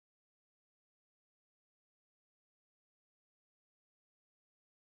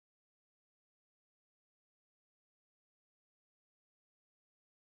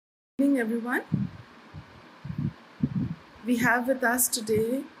Good evening, everyone. We have with us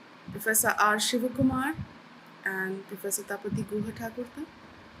today Professor R. Shiva Kumar and Professor Tapati Guha Thakurta.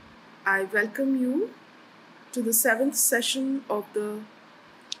 I welcome you to the 7th session of the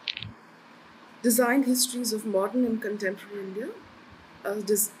Designed Histories of Modern and Contemporary India, a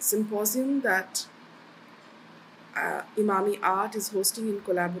symposium that Imami Art is hosting in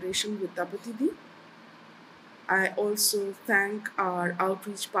collaboration with Tapati. I also thank our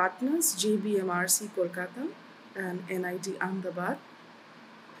outreach partners, JBMRC Kolkata and NIT Ahmedabad.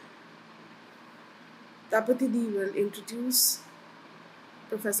 Tapati will introduce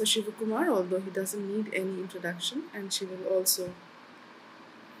Professor Shiva Kumar, although he doesn't need any introduction, and she will also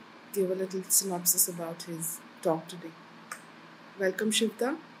give a little synopsis about his talk today. Welcome,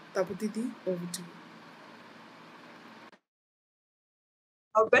 Shivda. Tapati, over to you.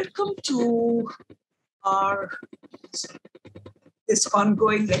 Welcome to this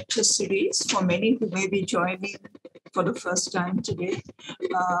ongoing lecture series for many who may be joining for the first time today.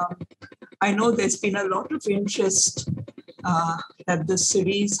 I know there's been a lot of interest that this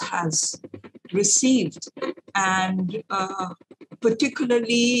series has received, and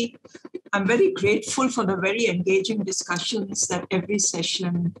particularly I'm very grateful for the very engaging discussions that every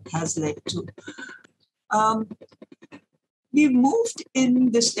session has led to. We've moved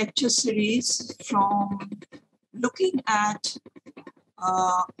in this lecture series from looking at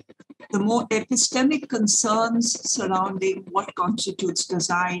the more epistemic concerns surrounding what constitutes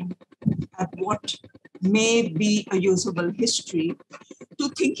design and what may be a usable history, to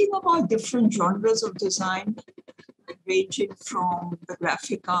thinking about different genres of design, ranging from the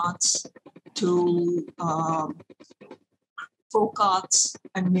graphic arts to folk arts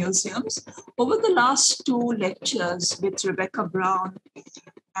and museums. Over the last two lectures with Rebecca Brown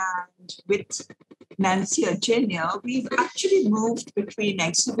and with Nancy Agenia, we've actually moved between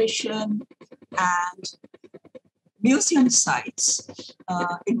exhibition and museum sites.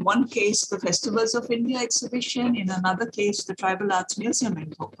 In one case, the Festivals of India exhibition, in another case, the Tribal Arts Museum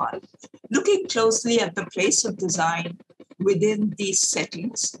in Bhopal, looking closely at the place of design within these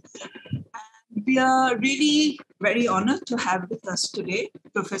settings. And we are really very honored to have with us today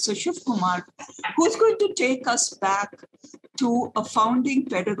Professor Shiv Kumar, who's going to take us back to a founding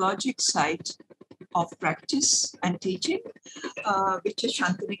pedagogic site of practice and teaching, which is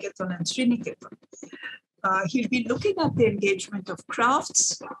Santiniketan and Sriniketan. He'll be looking at the engagement of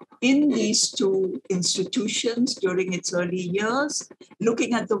crafts in these two institutions during its early years,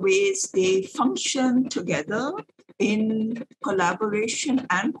 looking at the ways they function together in collaboration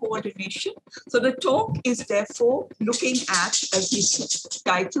and coordination. So the talk is therefore looking at, as he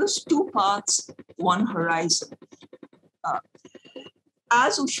titles, two paths, one horizon.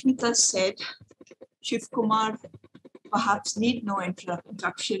 As Ushmita said, Shiv Kumar perhaps need no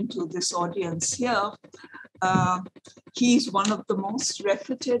introduction to this audience here. He's one of the most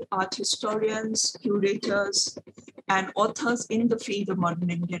reputed art historians, curators, and authors in the field of modern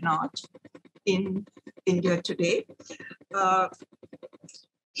Indian art in India today.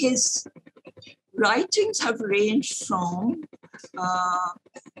 His writings have ranged from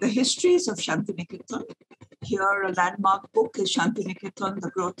the histories of Santiniketan. Here, a landmark book is Santiniketan, The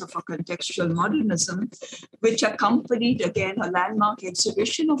Growth of a Contextual Modernism, which accompanied, again, a landmark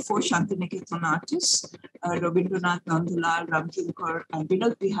exhibition of 4 Santiniketan artists, Rabindranath, Nandulal, Ramkinkar, and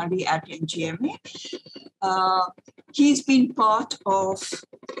Vinod Bihari at NGMA. He's been part of,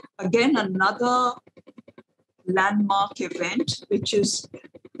 again, another landmark event, which is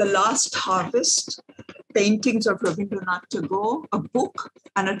The Last Harvest, Paintings of Rabindranath Tagore, a book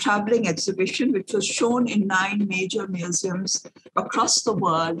and a traveling exhibition, which was shown in 9 major museums across the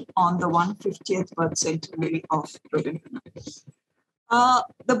world on the 150th birth centenary of Rabindranath.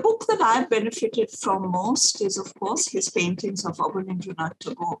 The book that I've benefited from most is, of course, his paintings of Rabindranath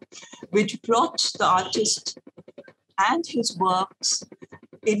Tagore, which brought the artist and his works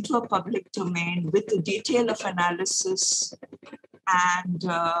into a public domain with the detail of analysis and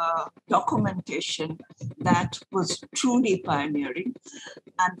documentation that was truly pioneering,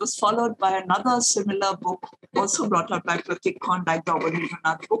 and was followed by another similar book, also brought out by Pratik Khan, like the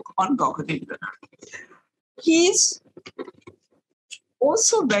Rabindranath book on Rabindranath. He's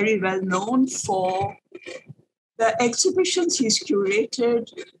also very well known for the exhibitions he's curated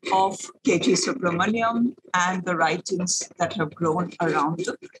of K.G. Subramaniam and the writings that have grown around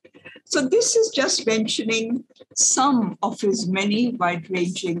them. So this is just mentioning some of his many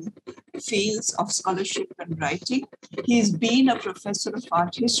wide-ranging fields of scholarship and writing. He's been a professor of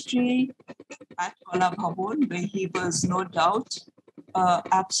art history at Kala Bhavan, where he was no doubt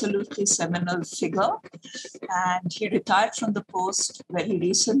absolutely seminal figure. And he retired from the post very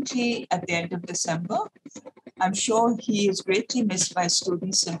recently at the end of December. I'm sure he is greatly missed by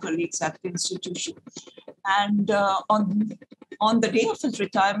students and colleagues at the institution. And on the day of his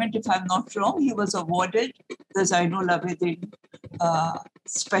retirement, if I'm not wrong, he was awarded the Zainul Abidin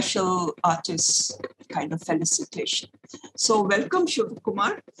Special Artist kind of felicitation. So welcome, Shiva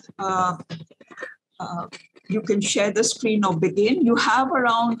Kumar. You can share the screen or begin. You have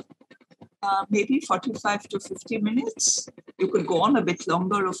around maybe 45 to 50 minutes. You could go on a bit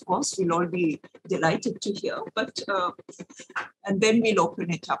longer, of course. We'll all be delighted to hear, but and then we'll open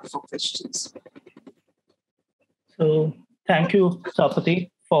it up for questions. So thank you,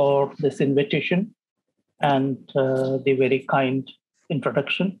 Sapati, for this invitation and the very kind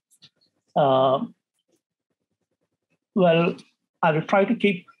introduction. Well, I will try to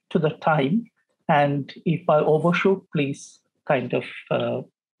keep to the time, and if I overshoot, please kind of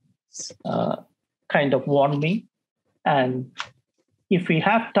warn me. And if we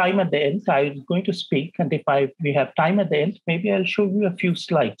have time at the end, I'm going to speak. And if we have time at the end, maybe I'll show you a few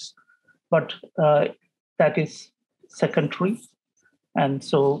slides. But that is secondary. And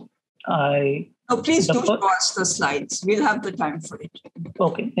so please do show us the slides. We'll have the time for it.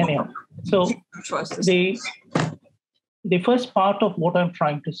 Okay, anyhow. So the first part of what I'm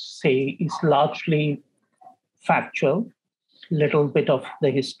trying to say is largely factual, little bit of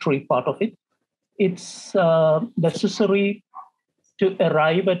the history part of it. It's necessary to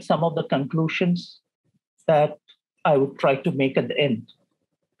arrive at some of the conclusions that I would try to make at the end.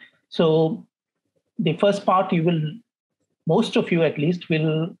 So the first part, most of you at least,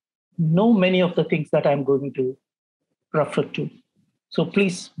 will know many of the things that I'm going to refer to. So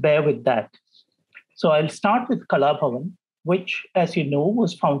please bear with that. So I'll start with Kalabhavan, which, as you know,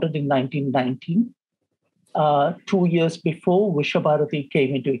 was founded in 1919, 2 years before Vishabharati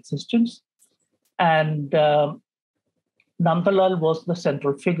came into existence. And Nandalal was the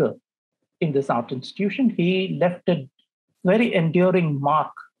central figure in this art institution. He left a very enduring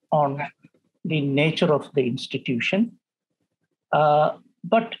mark on the nature of the institution.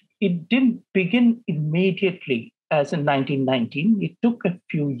 But it didn't begin immediately as in 1919. It took a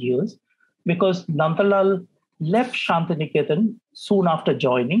few years because Nandalal left Santiniketan soon after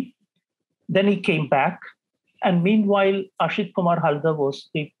joining. Then he came back. And meanwhile, Ashit Kumar Halder was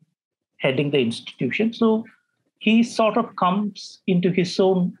heading the institution. So he sort of comes into his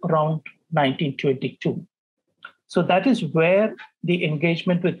own around 1922. So that is where the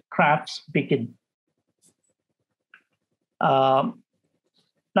engagement with crafts begin.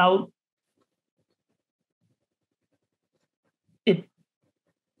 Now,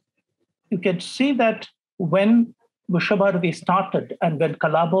 you can see that when Vishabharati started and when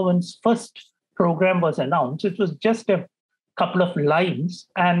Kalabhavan's first program was announced, it was just a couple of lines,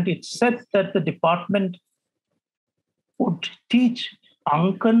 and it said that the department would teach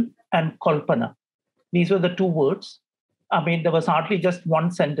Ankan and Kalpana. These were the two words. I mean, there was hardly just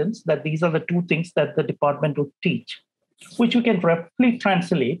one sentence that these are the two things that the department would teach, which you can roughly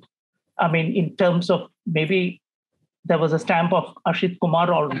translate. I mean, in terms of maybe there was a stamp of Ashit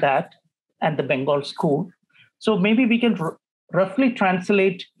Kumar on that and the Bengal school. So maybe we can roughly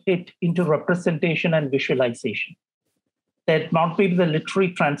translate it into representation and visualization. That not be the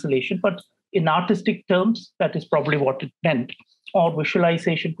literary translation, but in artistic terms, that is probably what it meant. Or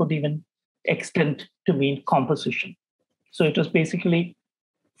visualization could even extend to mean composition. So it was basically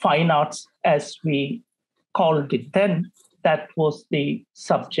fine arts as we called it then. That was the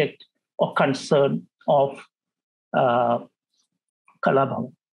subject or concern of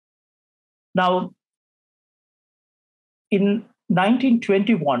Kalabhavan. Now, in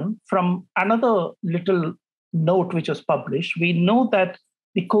 1921, from another little note which was published, we know that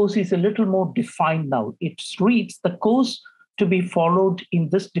the course is a little more defined now. It reads, the course to be followed in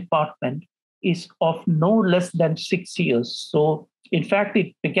this department is of no less than 6 years. So in fact,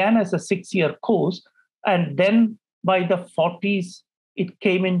 it began as a 6-year course, and then by the 40s, it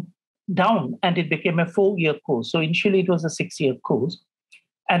came in down and it became a 4-year course. So initially it was a 6-year course,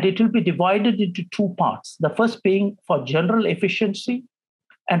 and it will be divided into two parts. The first being for general efficiency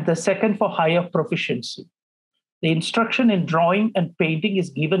and the second for higher proficiency. The instruction in drawing and painting is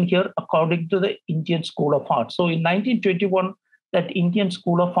given here according to the Indian School of Art. So in 1921, that Indian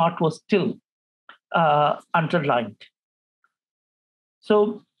School of Art was still underlined.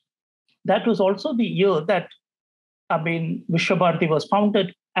 So that was also the year that, Vishabharati was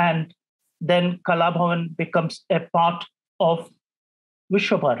founded, and then Kalabhavan becomes a part of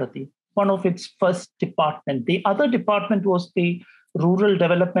Vishabharati, one of its first department. The other department was the Rural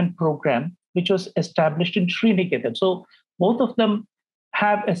Development Program, which was established in Sriniketan. So both of them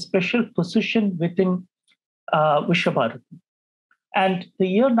have a special position within Vishabharati. And the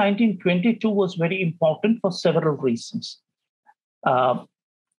year 1922 was very important for several reasons. That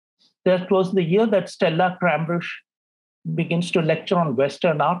was the year that Stella Crambush begins to lecture on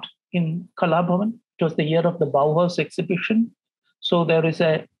Western art in Kalabhavan. It was the year of the Bauhaus exhibition. So there is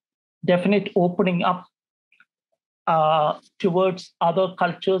a definite opening up towards other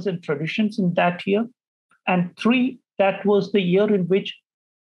cultures and traditions in that year. And 3, that was the year in which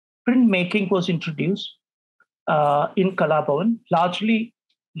printmaking was introduced in Kalabhavan, largely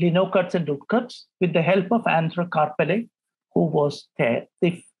lino cuts and woodcuts, with the help of Andhra Karpele, who was there.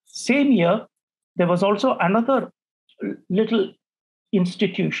 The same year, there was also another little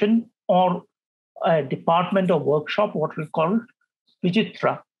institution or a department or workshop, what we call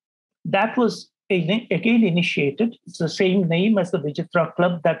Vijitra. That was again initiated. It's the same name as the Vijitra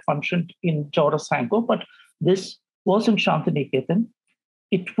Club that functioned in Jorasanko, but this was in Santiniketan.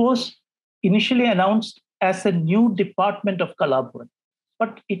 It was initially announced as a new department of Kalabhavan,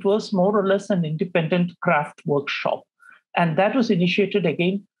 but it was more or less an independent craft workshop. And that was initiated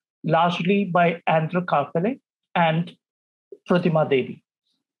again largely by Andhra Karpele and Pratima Devi.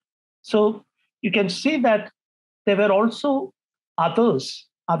 So you can see that there were also others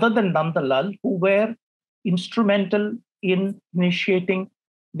other than Nandalal who were instrumental in initiating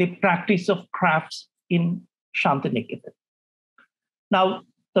the practice of crafts in Santiniketan. Now,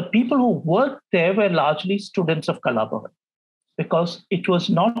 the people who worked there were largely students of Kalabhavan, because it was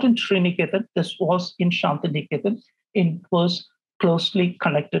not in Sriniketan, this was in Santiniketan. It was closely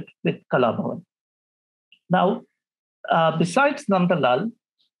connected with Kalabhavan. Now, besides Nandalal,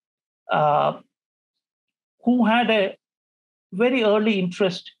 who had a very early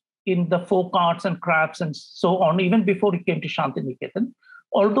interest in the folk arts and crafts and so on, even before he came to Santiniketan,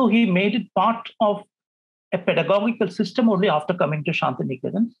 although he made it part of a pedagogical system only after coming to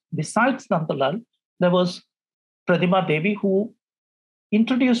Santiniketan. Besides Nandalal, there was Pratima Devi, who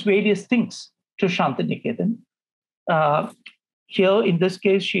introduced various things to Santiniketan. Here, in this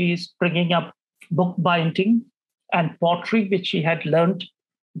case, she is bringing up book binding and pottery, which she had learned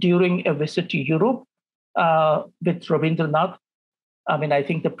during a visit to Europe with Rabindranath, I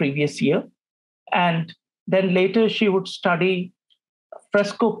think the previous year. And then later she would study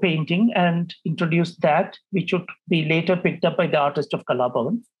fresco painting and introduce that, which would be later picked up by the artist of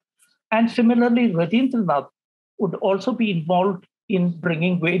Kalabhavan. And similarly, Rabindranath would also be involved in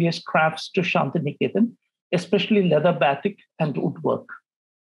bringing various crafts to Santiniketan, especially leather batik and woodwork.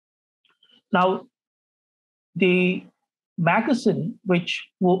 Now, the magazine which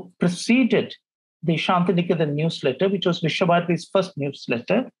preceded the Santiniketan newsletter, which was Vishabharati's first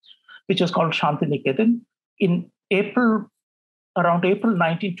newsletter, which was called Santiniketan, around April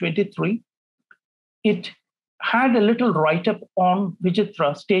 1923, it had a little write-up on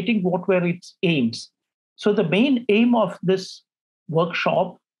Vijitra stating what were its aims. So the main aim of this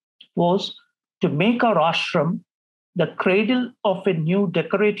workshop was to make our ashram the cradle of a new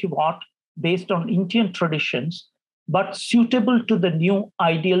decorative art based on Indian traditions, but suitable to the new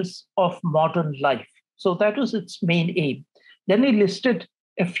ideals of modern life. So that was its main aim. Then he listed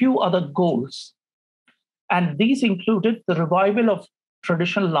a few other goals. And these included the revival of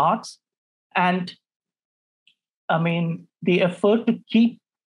traditional arts and, the effort to keep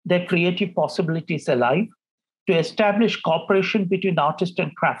their creative possibilities alive, to establish cooperation between artists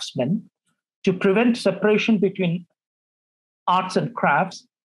and craftsmen, to prevent separation between arts and crafts,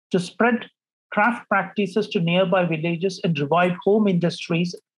 to spread craft practices to nearby villages and revive home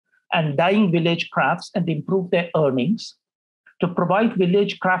industries and dying village crafts and improve their earnings, to provide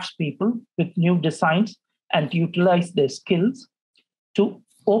village craftspeople with new designs and utilize their skills, to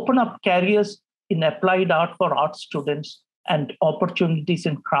open up careers in applied art for art students and opportunities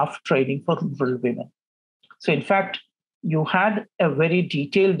in craft training for rural women. So in fact, you had a very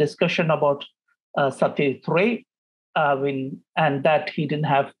detailed discussion about Satyajit Ray, and that he didn't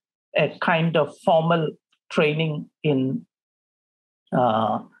have a kind of formal training in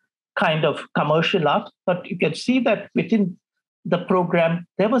kind of commercial art. But you can see that within the program,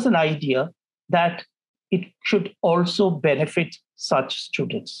 there was an idea that it should also benefit such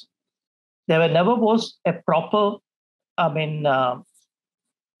students. There never was a proper,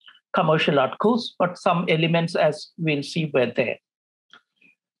 commercial art course, but some elements, as we'll see, were there.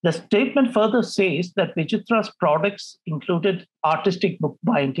 The statement further says that Vichitra's products included artistic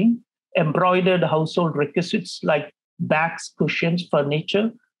bookbinding, embroidered household requisites like bags, cushions,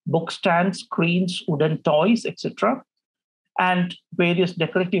 furniture, book stands, screens, wooden toys, etc., and various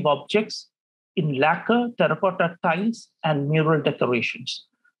decorative objects in lacquer, terracotta tiles, and mural decorations.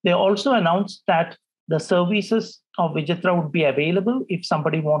 They also announced that the services of Vijitra would be available if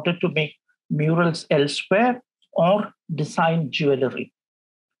somebody wanted to make murals elsewhere or design jewelry.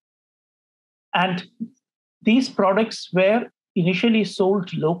 And these products were initially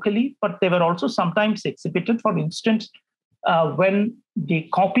sold locally, but they were also sometimes exhibited. For instance, when the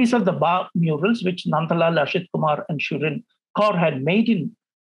copies of the murals, which Nandalal, Ashit Kumar, and Shirin Kaur had made in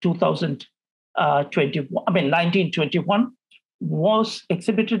 1921, was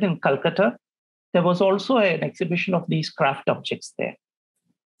exhibited in Calcutta. There was also an exhibition of these craft objects there.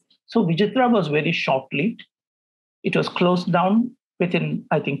 So Vijitra was very short-lived. It was closed down within,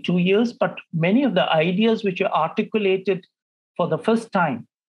 I think, 2 years, but many of the ideas which were articulated for the first time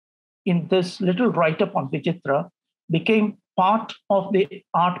in this little write-up on Vijitra became part of the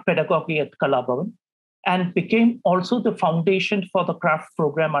art pedagogy at Kalabhavan and became also the foundation for the craft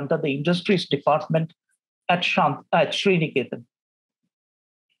program under the industries department at Sriniketan.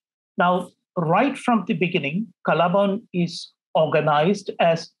 Now, right from the beginning, Kalabhavan is organized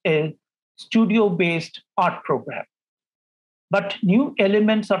as a studio-based art program. But new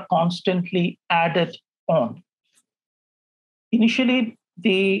elements are constantly added on. Initially,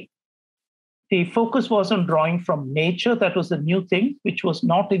 the focus was on drawing from nature. That was a new thing, which was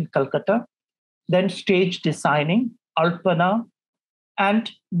not in Calcutta. Then stage designing, alpana,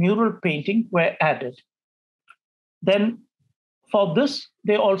 and mural painting were added. Then for this,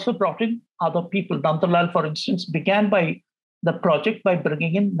 they also brought in other people. Nandalal, for instance, began the project by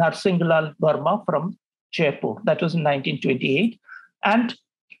bringing in Narsinglal Verma from Jaipur. That was in 1928. And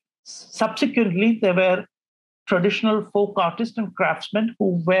subsequently, there were traditional folk artists and craftsmen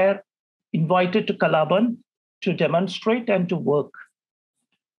who were invited to Kalabhavan to demonstrate and to work.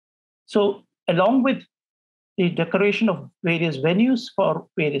 So along with the decoration of various venues for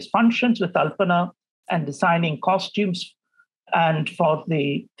various functions with Alpana and designing costumes and for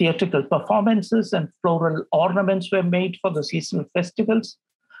the theatrical performances, and floral ornaments were made for the seasonal festivals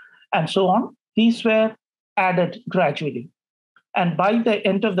and so on, these were added gradually. And by the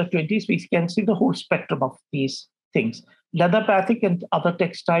end of the 20s, we can see the whole spectrum of these things. Leather batik and other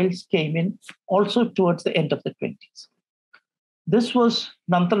textiles came in also towards the end of the 20s. This was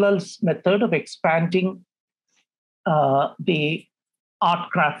Nandalal's method of expanding the art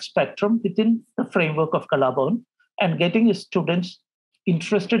craft spectrum within the framework of Kalabhavan and getting his students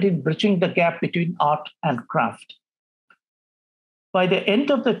interested in bridging the gap between art and craft. By the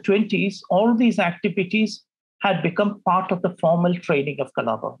end of the 20s, all these activities had become part of the formal training of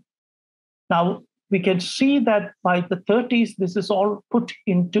Kalabhavan. Now, we can see that by the 30s, this is all put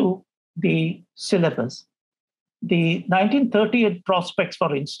into the syllabus. The 1938 prospects,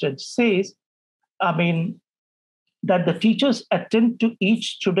 for instance, says, that the teachers attend to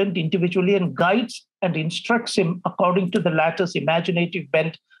each student individually and guides and instructs him according to the latter's imaginative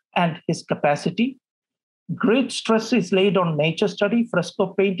bent and his capacity. Great stress is laid on nature study,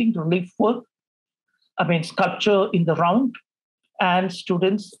 fresco painting, relief work, sculpture in the round. And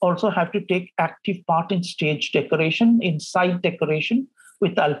students also have to take active part in stage decoration, in site decoration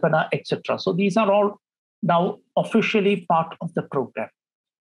with Alpana, etc. So these are all now officially part of the program.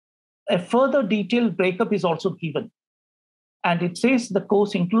 A further detailed breakup is also given. And it says the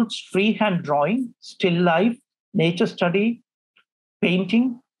course includes freehand drawing, still life, nature study,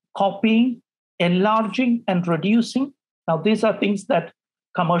 painting, copying, enlarging and reducing. Now, these are things that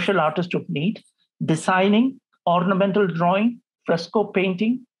commercial artists would need. Designing, ornamental drawing, fresco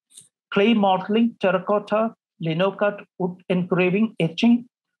painting, clay modeling, terracotta, linocut, wood engraving, etching,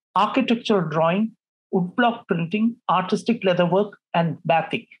 architectural drawing, woodblock printing, artistic leatherwork, and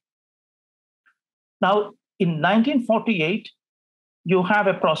batik. Now, in 1948, you have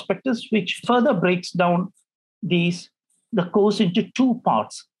a prospectus which further breaks down the course into two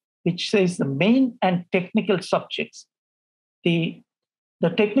parts, which says the main and technical subjects. The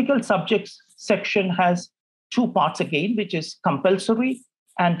technical subjects section has two parts again, which is compulsory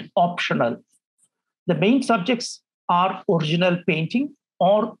and optional. The main subjects are original painting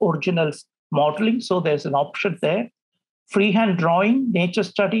or original modeling, so there's an option there. Freehand drawing, nature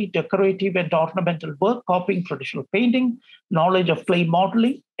study, decorative and ornamental work, copying traditional painting, knowledge of clay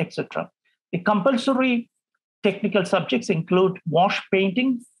modeling, etc. The compulsory technical subjects include wash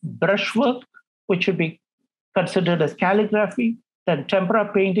painting, brushwork, which should be considered as calligraphy, then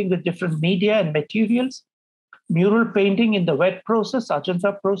tempera painting with different media and materials, mural painting in the wet process,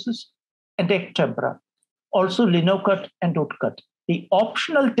 Ajanta process, and egg tempera. Also linocut and woodcut. The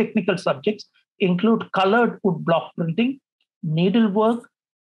optional technical subjects include colored woodblock printing, needlework,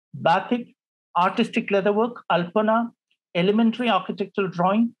 batik, artistic leatherwork, alpana, elementary architectural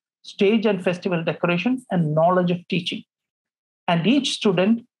drawing, stage and festival decoration, and knowledge of teaching. And each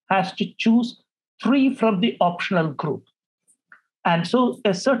student has to choose 3 from the optional group. And so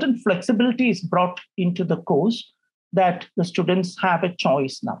a certain flexibility is brought into the course that the students have a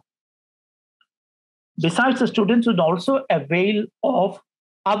choice now. Besides, the students would also avail of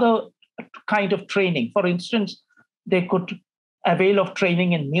other kind of training. For instance, they could avail of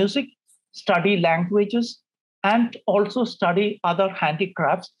training in music, study languages, and also study other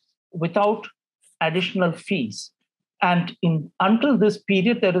handicrafts without additional fees. And until this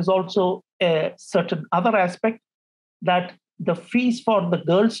period, there is also a certain other aspect that the fees for the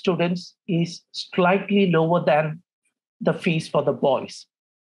girl students is slightly lower than the fees for the boys.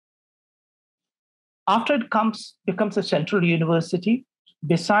 After it becomes a central university,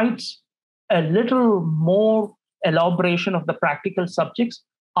 besides a little more elaboration of the practical subjects,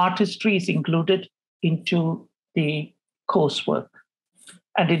 art history is included into the coursework.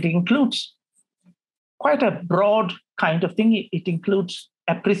 And it includes quite a broad kind of thing. It includes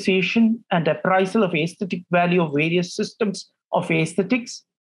appreciation and appraisal of aesthetic value of various systems of aesthetics,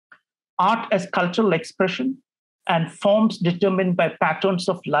 art as cultural expression, and forms determined by patterns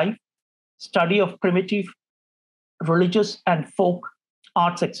of life, study of primitive religious and folk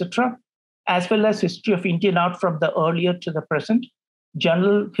arts, etc., as well as history of Indian art from the earlier to the present,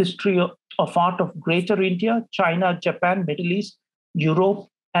 general history of art of Greater India, China, Japan, Middle East, Europe,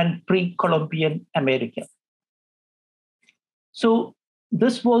 and pre-Columbian America. So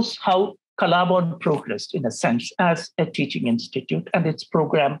this was how Kalabon progressed, in a sense, as a teaching institute, and its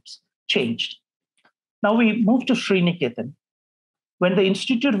programs changed. Now we move to Sriniketan. When the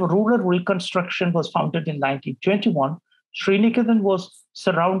Institute of Rural Reconstruction was founded in 1921, Sriniketan was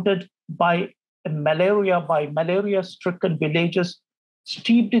surrounded by malaria-stricken villages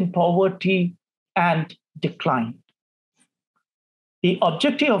steeped in poverty and decline. The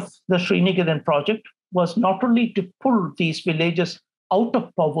objective of the Sriniketan project was not only to pull these villages out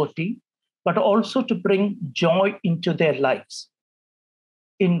of poverty, but also to bring joy into their lives.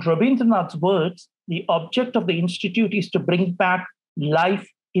 In Rabindranath's words, the object of the institute is to bring back life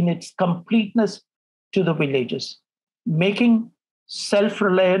in its completeness to the villages, making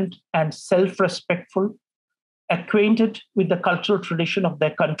self-reliant and self-respectful, acquainted with the cultural tradition of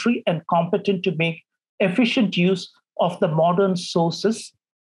their country, and competent to make efficient use of the modern sources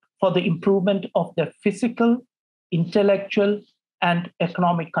for the improvement of their physical, intellectual, and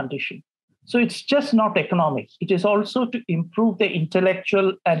economic condition. So it's just not economic. It is also to improve the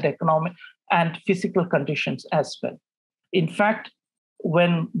intellectual and economic and physical conditions as well. In fact,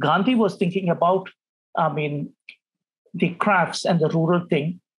 when Gandhi was thinking about, the crafts and the rural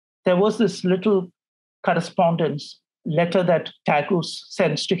thing, there was this little correspondence letter that Tagore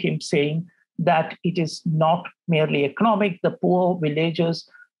sends to him saying that it is not merely economic. The poor villagers,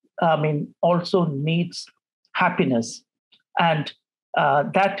 also needs happiness, and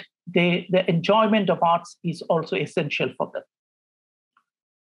that the enjoyment of arts is also essential for them.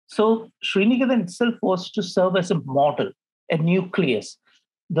 So Sriniketan itself was to serve as a model, a nucleus.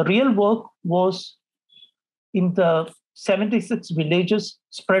 The real work was in the 76 villages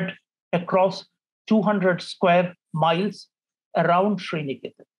spread across 200 square miles around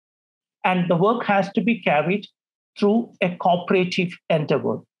Sriniketan. And the work has to be carried through a cooperative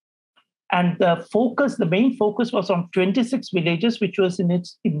endeavor. And the main focus was on 26 villages, which was in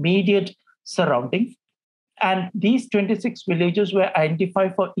its immediate surrounding. And these 26 villages were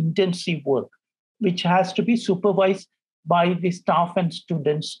identified for intensive work, which has to be supervised by the staff and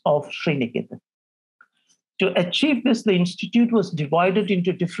students of Sriniketan. To achieve this, the institute was divided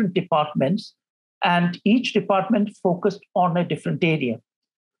into different departments, and each department focused on a different area.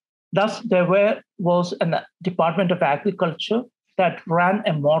 Thus, there was a department of agriculture that ran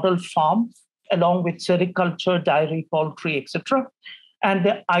a model farm along with sericulture, dairy, poultry, etc. And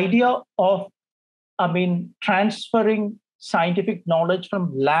the idea of, transferring scientific knowledge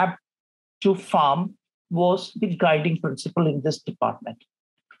from lab to farm was the guiding principle in this department.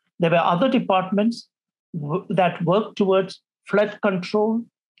 There were other departments that worked towards flood control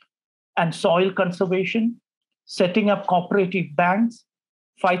and soil conservation, setting up cooperative banks,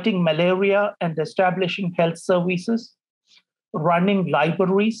 fighting malaria and establishing health services, running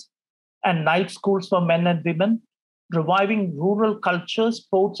libraries and night schools for men and women, reviving rural culture,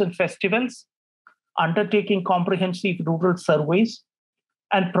 sports, and festivals, undertaking comprehensive rural surveys,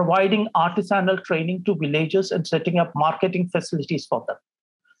 and providing artisanal training to villagers and setting up marketing facilities for them.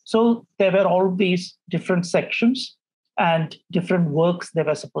 So there were all these different sections and different works they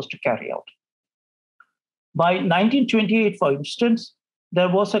were supposed to carry out. By 1928, for instance, there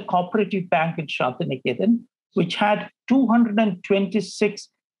was a cooperative bank in Santiniketan, which had 226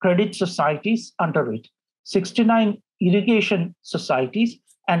 credit societies under it, 69 irrigation societies,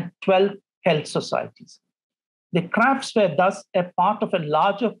 and 12 health societies. The crafts were thus a part of a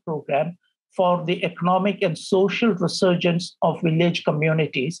larger program for the economic and social resurgence of village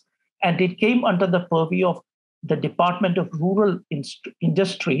communities, and it came under the purview of the Department of Rural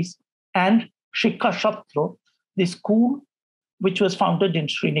Industries and Shikha, the school which was founded in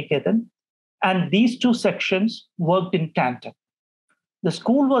Sriniketan, and these two sections worked in tandem. The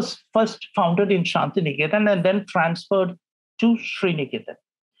school was first founded in Santiniketan and then transferred to Sriniketan.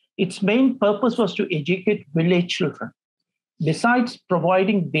 Its main purpose was to educate village children. Besides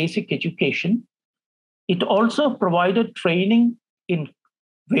providing basic education, it also provided training in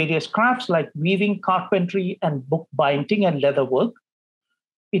various crafts like weaving, carpentry, and bookbinding and leatherwork.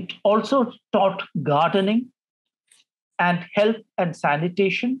 It also taught gardening and health and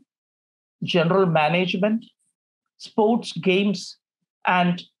sanitation, general management, sports, games,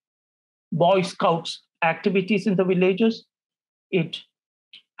 and Boy Scouts activities in the villages. It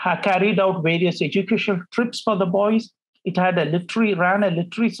carried out various educational trips for the boys. It had ran a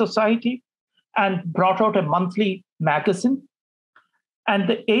literary society and brought out a monthly magazine. And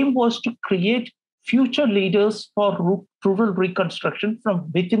the aim was to create future leaders for rural reconstruction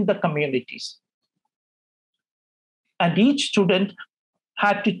from within the communities. And each student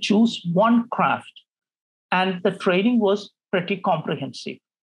had to choose one craft, and the training was pretty comprehensive.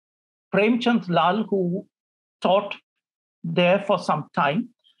 Premchand Lal, who taught there for some time,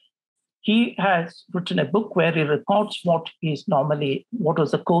 he has written a book where he records what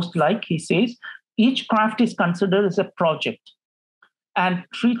was the course like. He says, each craft is considered as a project and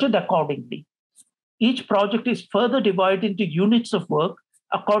treated accordingly. Each project is further divided into units of work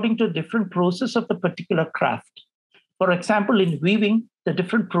according to different process of the particular craft. For example, in weaving, the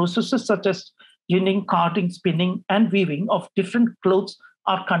different processes such as ginning, carding, spinning, and weaving of different clothes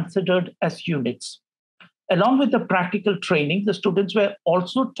are considered as units. Along with the practical training, the students were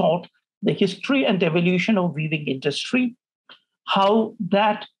also taught the history and evolution of weaving industry, how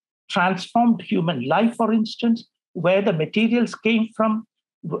that transformed human life, for instance, where the materials came from,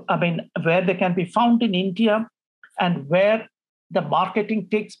 where they can be found in India, and where the marketing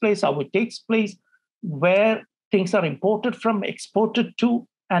takes place, how it takes place, where things are imported from, exported to,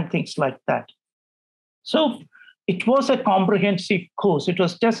 and things like that. So it was a comprehensive course. It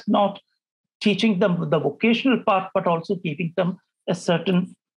was just not teaching them the vocational part, but also giving them a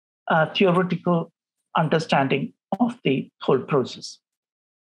certain theoretical understanding of the whole process.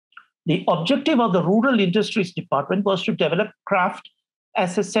 The objective of the Rural Industries Department was to develop craft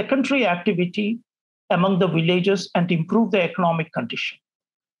as a secondary activity among the villagers and improve their economic condition.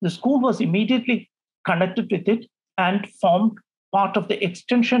 The school was immediately connected with it and formed part of the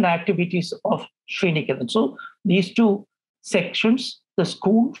extension activities of Sriniketan. So these two sections, the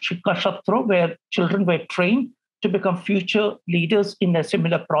school, Shikha, where children were trained to become future leaders in a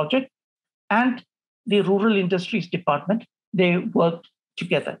similar project, and the Rural Industries Department, they worked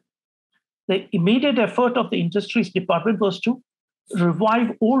together. The immediate effort of the Industries Department was to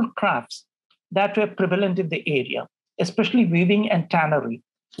revive old crafts that were prevalent in the area, especially weaving and tannery.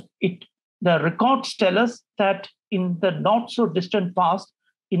 The records tell us that in the not so distant past,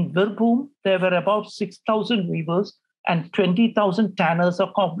 in Birbhum, there were about 6,000 weavers and 20,000 tanners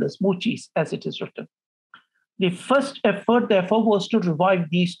or cobblers, muchis, as it is written. The first effort, therefore, was to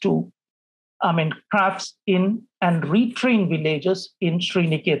revive these two crafts in and retrain villagers in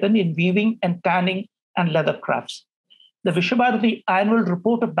Sriniketan in weaving and tanning and leather crafts. The Vishwabharati annual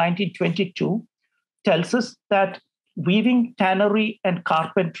report of 1922 tells us that weaving, tannery, and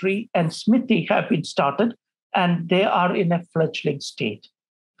carpentry and smithy have been started, and they are in a fledgling state.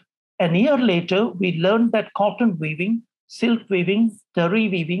 A year later, we learned that cotton weaving, silk weaving, terry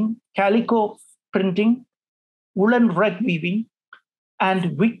weaving, calico printing, woolen rag weaving,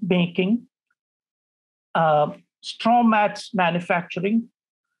 and wig making, straw mats manufacturing,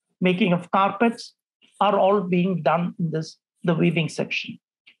 making of carpets are all being done in the weaving section,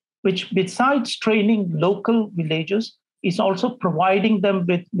 which besides training local villagers is also providing them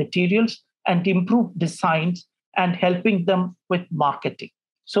with materials and improved designs and helping them with marketing.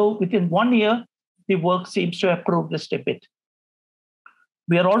 So within 1 year, the work seems to have progressed a bit.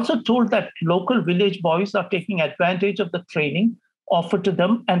 We are also told that local village boys are taking advantage of the training offered to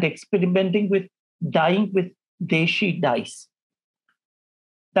them and experimenting with dyeing with deshi dyes.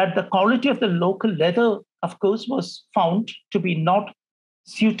 That the quality of the local leather, of course, was found to be not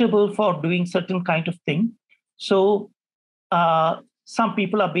suitable for doing certain kind of thing. So some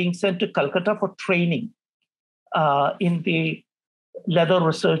people are being sent to Calcutta for training in the leather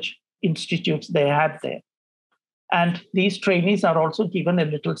research institutes they had there. And these trainees are also given a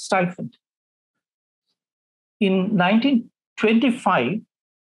little stipend. In 1925,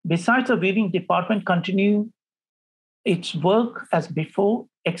 Besides, the weaving department continue its work as before.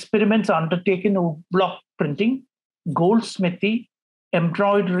 Experiments are undertaken of block printing, goldsmithy,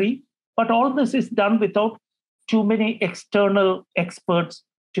 embroidery, but all this is done without too many external experts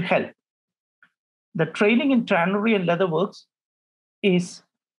to help. The training in tannery and leatherworks is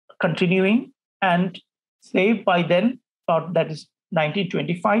continuing, and say by then, or that is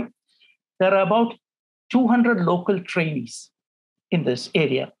 1925, there are about 200 local trainees in this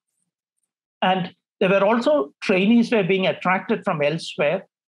area. And there were also trainees were being attracted from elsewhere.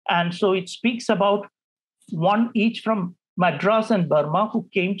 And so it speaks about one each from Madras and Burma who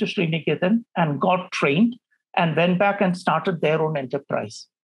came to Sriniketan and got trained and went back and started their own enterprise.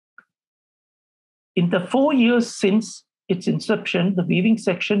 In the 4 years since its inception, the weaving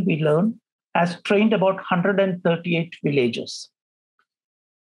section, we learn, has trained about 138 villagers.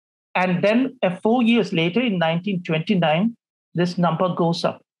 And then 4 years later, in 1929, this number goes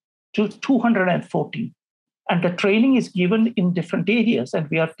up to 214. And the training is given in different areas. And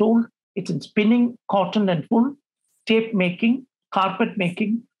we are told it's in spinning, cotton and wool, tape making, carpet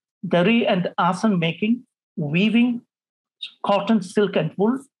making, dari and asan making, weaving, cotton, silk and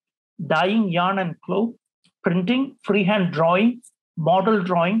wool, dyeing yarn and cloth, printing, freehand drawing, model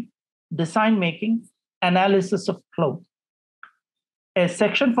drawing, design making, analysis of cloth. A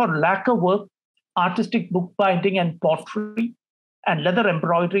section for lacquer work, artistic bookbinding and pottery, and leather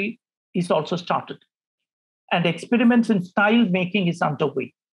embroidery is also started. And experiments in style making is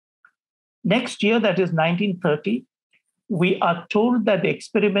underway. Next year, that is 1930, we are told that the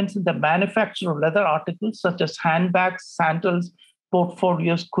experiments in the manufacture of leather articles such as handbags, sandals,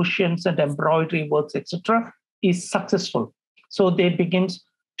 portfolios, cushions, and embroidery works, etc., is successful. So they begin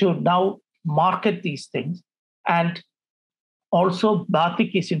to now market these things. And also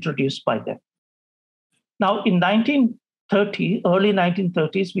batik is introduced by them. Now in 1930, early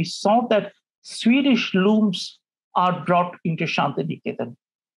 1930s, we saw that Swedish looms are brought into Santiniketan.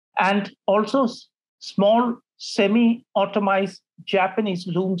 And also small semi-automized Japanese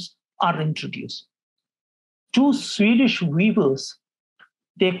looms are introduced. Two Swedish weavers,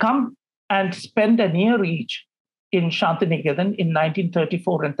 they come and spend a year each in Santiniketan in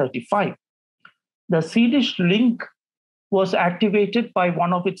 1934 and 35. The Swedish link was activated by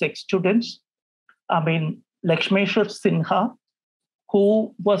one of its ex-students, Lakshmeshwar Sinha,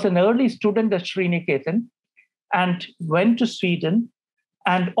 who was an early student at Sriniketan and went to Sweden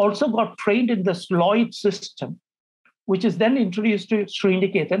and also got trained in the Sloyd system, which is then introduced to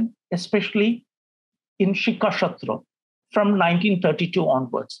Sriniketan, especially in Shikashatra from 1932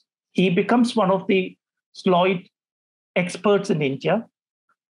 onwards. He becomes one of the Sloyd experts in India.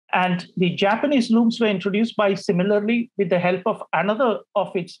 And the Japanese looms were introduced by, similarly, with the help of another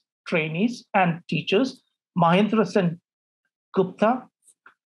of its trainees and teachers, Mahendra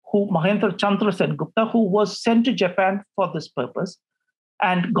Chandra Sen Gupta, who was sent to Japan for this purpose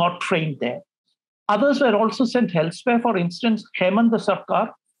and got trained there. Others were also sent elsewhere. For instance, Hemant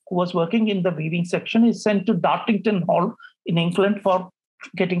Sarkar, who was working in the weaving section, is sent to Dartington Hall in England for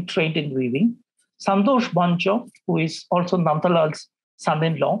getting trained in weaving. Santosh Banjo, who is also Nandalal's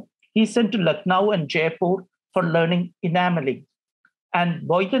son-in-law, he's sent to Lucknow and Jaipur for learning enameling. And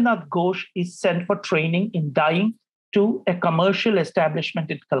Boidranath Ghosh is sent for training in dyeing to a commercial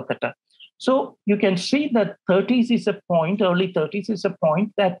establishment in Calcutta. So you can see that early 30s is a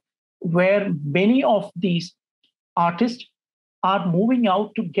point that where many of these artists are moving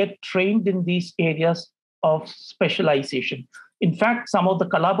out to get trained in these areas of specialization. In fact, some of the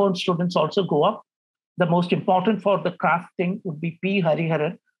Kalabhavan students also go up. The most important for the crafting would be P.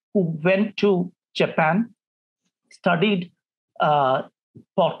 Hariharan, who went to Japan, studied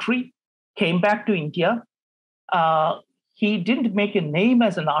pottery, came back to India. He didn't make a name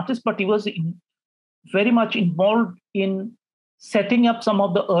as an artist, but he was very much involved in setting up some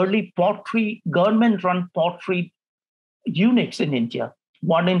of the early pottery, government-run pottery units in India,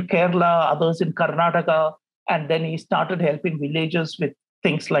 one in Kerala, others in Karnataka, and then he started helping villagers with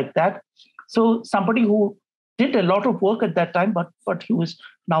things like that. So somebody who did a lot of work at that time, but he was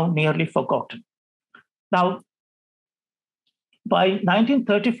now nearly forgotten. Now, by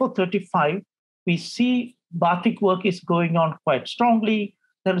 1934-35, we see batik work is going on quite strongly.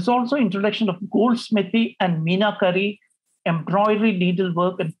 There is also introduction of goldsmithy and meenakari, embroidery,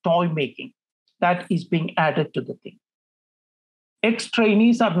 needlework, and toy making. That is being added to the thing.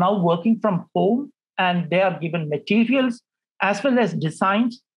 Ex-trainees are now working from home and they are given materials as well as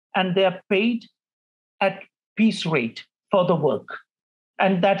designs, and they are paid at piece rate for the work.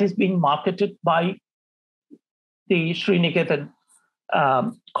 And that is being marketed by the Sriniketan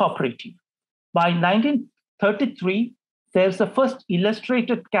cooperative. By 1933, there's the first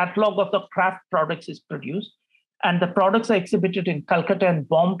illustrated catalog of the craft products is produced, and the products are exhibited in Calcutta and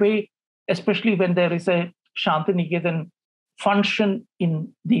Bombay, especially when there is a Santiniketan function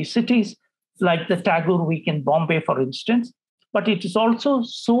in these cities, like the Tagore Week in Bombay, for instance. But it is also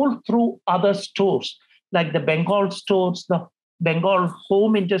sold through other stores, like the Bengal stores, the Bengal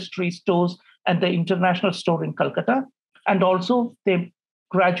home industry stores, and the international store in Calcutta. And also, they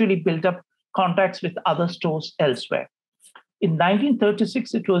gradually built up contacts with other stores elsewhere. In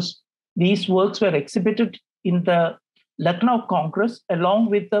 1936, these works were exhibited in the Lucknow Congress along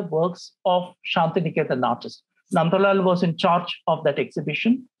with the works of Santiniketan artists. Nandalal was in charge of that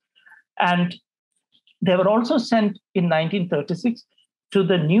exhibition. And they were also sent in 1936 to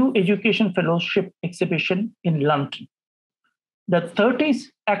the New Education Fellowship exhibition in London. The 30s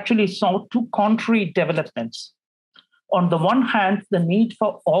actually saw two contrary developments. On the one hand, the need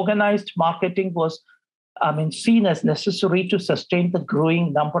for organized marketing was seen as necessary to sustain the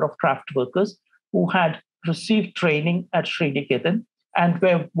growing number of craft workers who had received training at Sriniketan and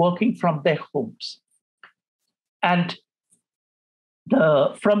were working from their homes. And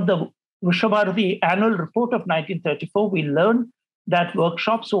from the Vishabharati annual report of 1934, we learned that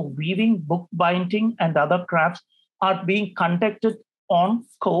workshops of weaving, bookbinding, and other crafts are being conducted on,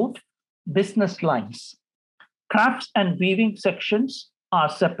 quote, business lines. Crafts and weaving sections are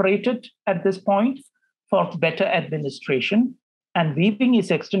separated at this point for better administration, and weaving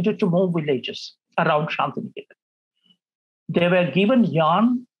is extended to more villages around Santiniketan. They were given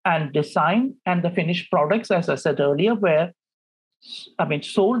yarn and design, and the finished products, as I said earlier, were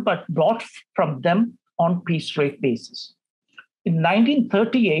sold but bought from them on piece rate basis. In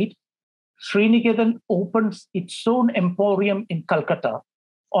 1938, Sriniketan opens its own emporium in Calcutta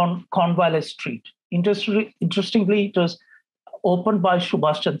on Cornwallis Street. Interestingly, it was opened by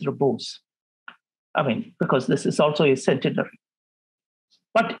Subhash Chandra Bose. Because this is also a centenary.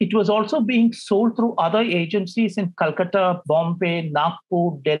 But it was also being sold through other agencies in Calcutta, Bombay,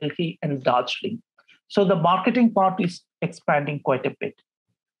 Nagpur, Delhi, and Darjeeling. So the marketing part is expanding quite a bit.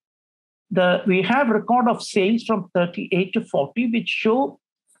 We have record of sales from 38 to 40, which show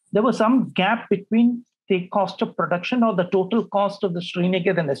there was some gap between the cost of production or the total cost of the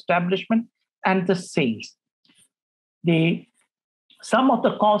Sriniketan establishment and the sales. Some of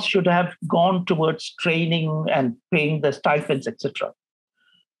the costs should have gone towards training and paying the stipends, etc.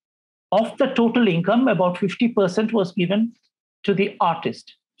 Of the total income, about 50% was given to the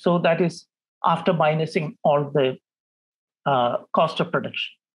artist. So that is after minusing all the cost of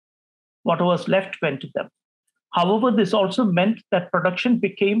production. What was left went to them. However, this also meant that production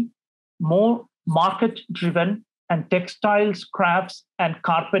became more market-driven, and textiles, crafts, and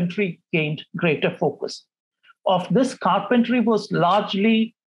carpentry gained greater focus. Of this, carpentry was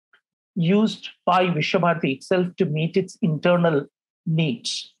largely used by Vishabharati itself to meet its internal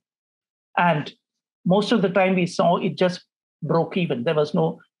needs. And most of the time we saw it just broke even.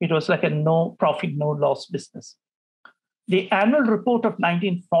 It was like a no profit, no loss business. The annual report of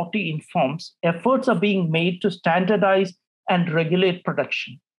 1940 informs efforts are being made to standardize and regulate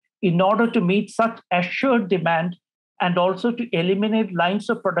production in order to meet such assured demand and also to eliminate lines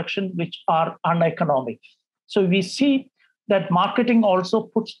of production which are uneconomic. So we see that marketing also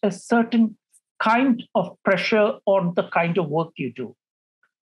puts a certain kind of pressure on the kind of work you do.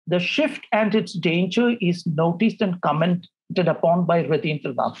 The shift and its danger is noticed and commented upon by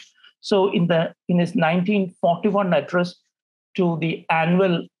Radindranath. So in his 1941 address to the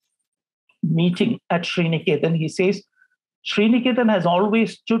annual meeting at Sriniketan, he says, Sriniketan has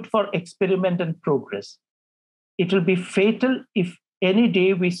always stood for experiment and progress. It will be fatal if any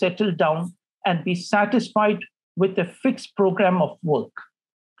day we settle down and be satisfied with a fixed program of work.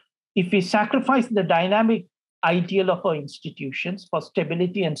 If we sacrifice the dynamic ideal of our institutions for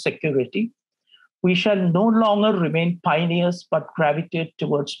stability and security, we shall no longer remain pioneers but gravitate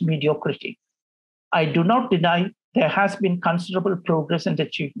towards mediocrity. I do not deny there has been considerable progress and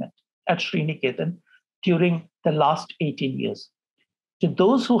achievement at Sriniketan during the last 18 years. To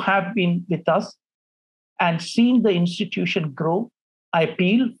those who have been with us and seen the institution grow, I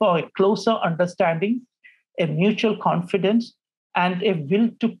appeal for a closer understanding, a mutual confidence, and a will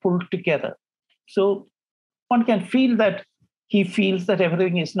to pull together. So one can feel that he feels that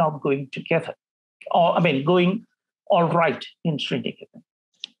everything is now going together, going all right in Sriniketan.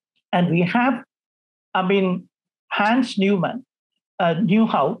 And we have, Hans Neumann,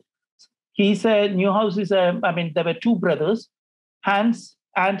 Neuhaus. There were two brothers. Hans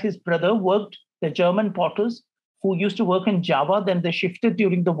and his brother worked, the German potters who used to work in Java. Then they shifted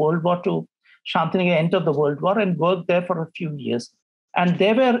during the World War to Santiniketan, end of the World War, and worked there for a few years. And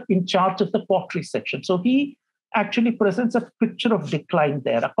they were in charge of the pottery section. So he actually presents a picture of decline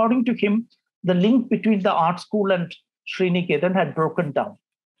there. According to him, the link between the art school and Sriniketan had broken down.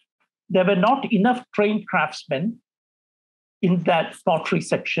 There were not enough trained craftsmen in that pottery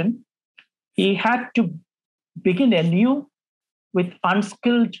section. He had to begin anew with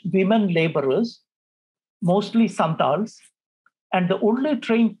unskilled women laborers, mostly Santals, and the only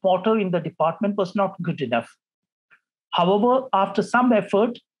trained potter in the department was not good enough. However, after some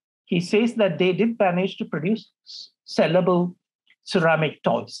effort, he says that they did manage to produce sellable ceramic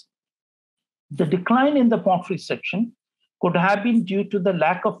toys. The decline in the pottery section could have been due to the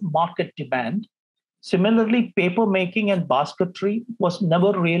lack of market demand. Similarly, paper making and basketry was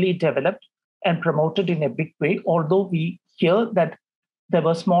never really developed and promoted in a big way, although we hear that there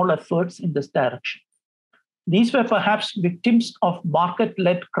were small efforts in this direction. These were perhaps victims of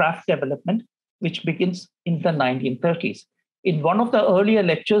market-led craft development, which begins in the 1930s. In one of the earlier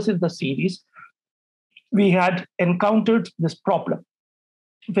lectures in the series, we had encountered this problem.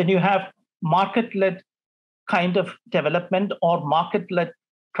 When you have market-led kind of development or market-led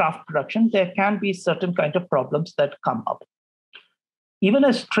craft production, there can be certain kind of problems that come up. Even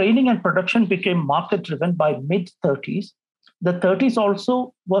as training and production became market-driven by mid-30s, the 30s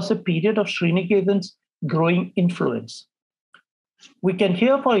also was a period of Sriniketan's growing influence. We can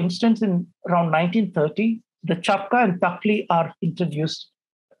hear, for instance, in around 1930, the chakka and takli are introduced,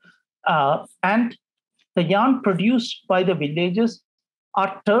 and the yarn produced by the villagers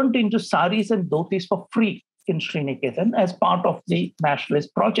are turned into saris and dhotis for free in Sriniketan as part of the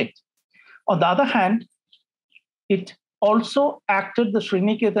nationalist project. On the other hand, it also acted, the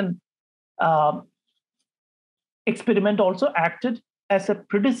Sriniketan experiment also acted as a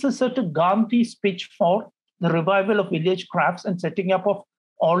predecessor to Gandhi's pitch for the revival of village crafts and setting up of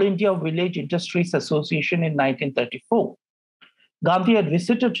All India Village Industries Association in 1934. Gandhi had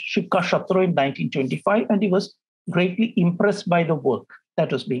visited Shikashatru in 1925, and he was greatly impressed by the work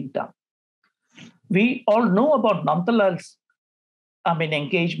that was being done. We all know about Nandalal's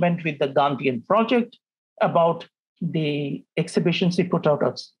engagement with the Gandhian project, about the exhibitions he put out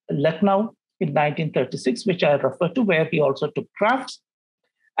at Lucknow in 1936, which I refer to, where he also took crafts.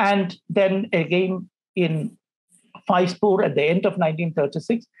 And then again in Faizpur at the end of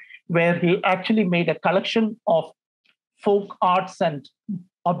 1936, where he actually made a collection of folk arts and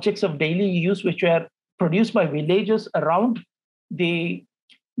objects of daily use, which were produced by villagers around the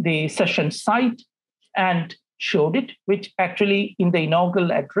session site, and showed it, which actually in the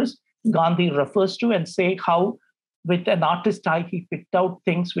inaugural address, Gandhi refers to and say how with an artist's eye, he picked out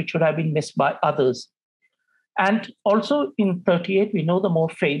things which would have been missed by others. And also in 38, we know the more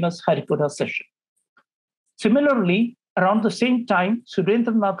famous Haripura session. Similarly, around the same time,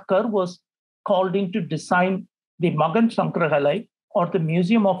 Surendranath Kar was called in to design the Magan Sangrahalaya, or the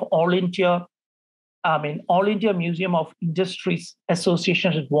Museum of All India Museum of Industries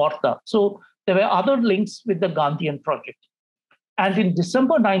Association at Wardha. So there were other links with the Gandhian project. And in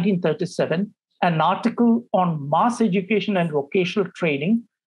December 1937, an article on mass education and vocational training,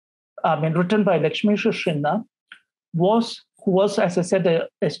 written by Lakshmishwar Srinna, who was, as I said,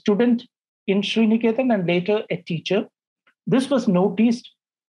 a student in Sriniketan and later a teacher. This was noticed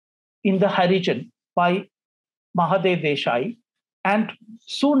in the Harijan by Mahadev Desai, and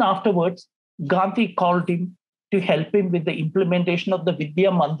soon afterwards, Gandhi called him to help him with the implementation of the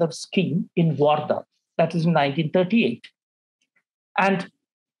Vidya Mandir scheme in Wardha. That is in 1938. And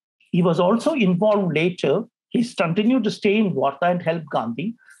he was also involved later. He continued to stay in Wardha and help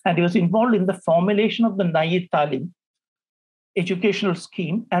Gandhi, and he was involved in the formulation of the Nayi Talim educational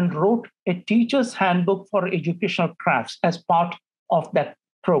scheme and wrote a teacher's handbook for educational crafts as part of that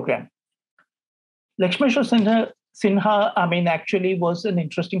program. Lakshmishwar Sinha, actually was an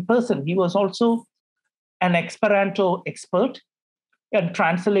interesting person. He was also an Esperanto expert and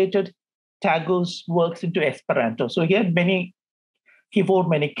translated Tagore's works into Esperanto. So he wore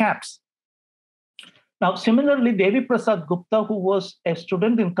many caps. Now, similarly, Devi Prasad Gupta, who was a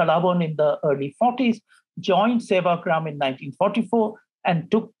student in Kalabon in the early 40s, joined Sevagram in 1944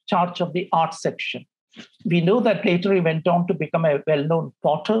 and took charge of the art section. We know that later he went on to become a well-known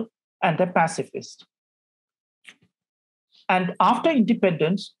potter and a pacifist. And after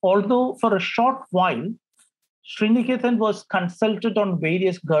independence, although for a short while, Sriniketan was consulted on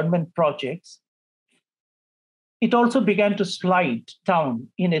various government projects, it also began to slide down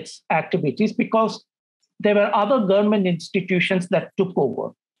in its activities because there were other government institutions that took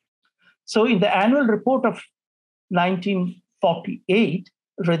over. So in the annual report of 1948,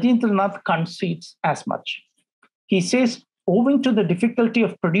 Radindranath concedes as much. He says, owing to the difficulty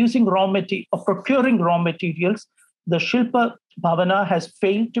of procuring raw materials, the Shilpa Bhavana has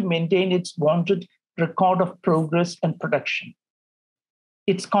failed to maintain its wanted record of progress and production.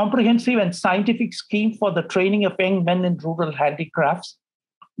 Its comprehensive and scientific scheme for the training of young men in rural handicrafts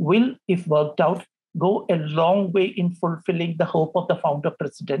will, if worked out, go a long way in fulfilling the hope of the founder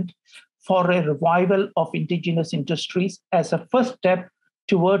president for a revival of indigenous industries as a first step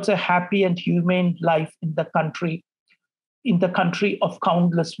towards a happy and humane life in the country of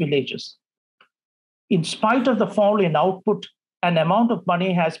countless villages. In spite of the fall in output, an amount of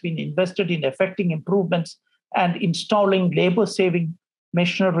money has been invested in effecting improvements and installing labor-saving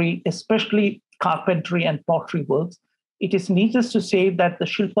machinery, especially carpentry and pottery works. It is needless to say that the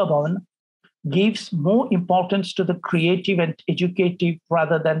Shilpa Bhavan gives more importance to the creative and educative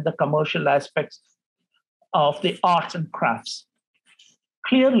rather than the commercial aspects of the arts and crafts.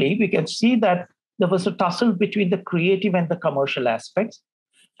 Clearly, we can see that there was a tussle between the creative and the commercial aspects,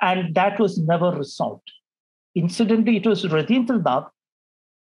 and that was never resolved. Incidentally, it was Radindranath,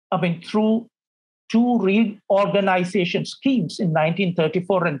 through two reorganization schemes in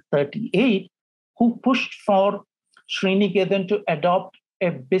 1934 and 38, who pushed for Sriniketan to adopt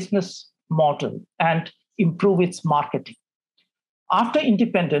a business model and improve its marketing. After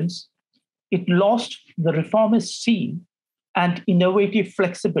independence, it lost the reformist scene and innovative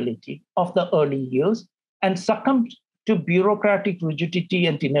flexibility of the early years and succumbed to bureaucratic rigidity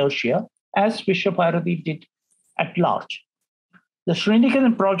and inertia, as Vishwabharati did at large. The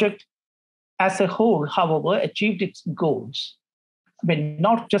Sriniketan project as a whole, however, achieved its goals.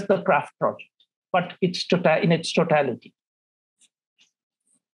 Not just the craft project, but in its totality.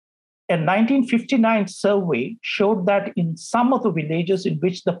 A 1959 survey showed that in some of the villages in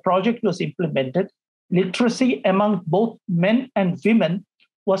which the project was implemented, literacy among both men and women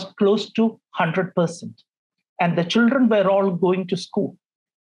was close to 100%, and the children were all going to school.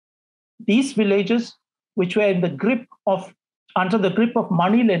 These villages, which were under the grip of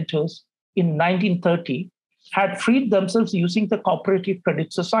moneylenders in 1930, had freed themselves using the cooperative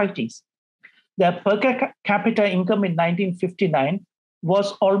credit societies. Their per capita income in 1959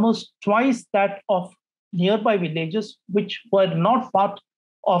 was almost twice that of nearby villages which were not part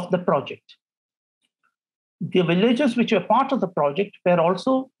of the project. The villages which were part of the project were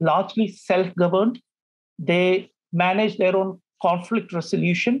also largely self-governed. They managed their own conflict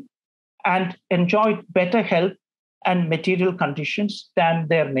resolution and enjoyed better health and material conditions than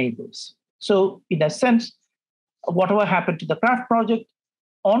their neighbors. So, in a sense, whatever happened to the craft project,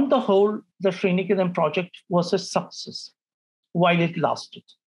 on the whole, the Sriniketan project was a success while it lasted.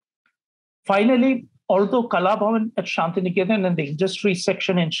 Finally, although Kalabhavan at Santiniketan and the industry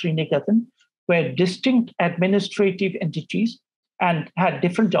section in Sriniketan were distinct administrative entities and had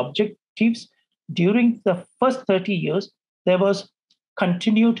different objectives, during the first 30 years, there was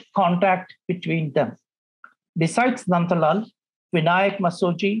continued contact between them. Besides Nantalal, Vinayak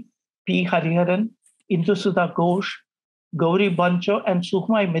Masoji, P. Hariharan, Indusudha Ghosh, Gauri Bancho, and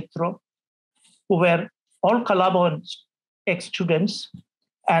Sukhmai Mitra, who were all Kalabhavan's ex-students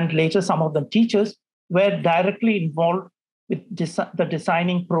and later some of them teachers, were directly involved with the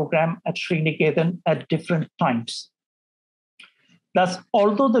designing program at Sriniketan at different times. Thus,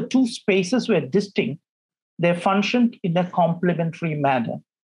 although the two spaces were distinct, they functioned in a complementary manner.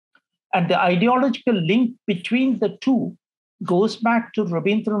 And the ideological link between the two goes back to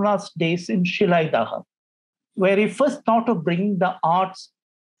Rabindranath's days in Shilaidaha, where he first thought of bringing the arts,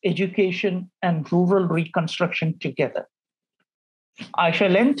 education, and rural reconstruction together. I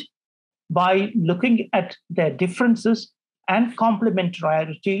shall end by looking at their differences and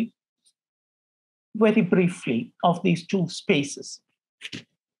complementarity very briefly of these two spaces.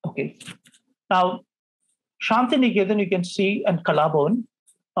 Okay. Now, Santiniketan, you can see, and Kalabhavan,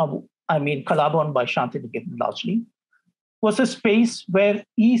 Kalabhavan by Santiniketan largely, was a space where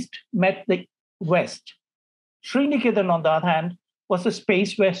East met the West. Sriniketan, on the other hand, was a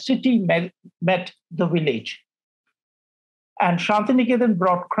space where city met the village. And Santiniketan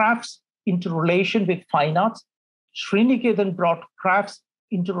brought crafts into relation with fine arts. Sriniketan brought crafts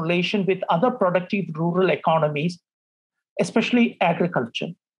into relation with other productive rural economies, especially agriculture.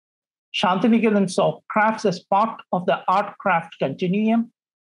 Santiniketan saw crafts as part of the art-craft continuum.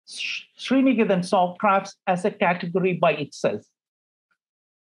 Sriniketan saw crafts as a category by itself.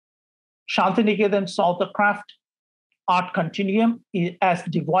 Santiniketan saw the craft art continuum as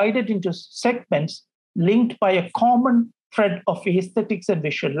divided into segments linked by a common thread of aesthetics and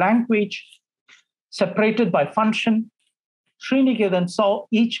visual language, separated by function. Sriniketan saw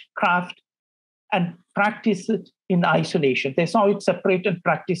each craft and practiced it in isolation. They saw it separate and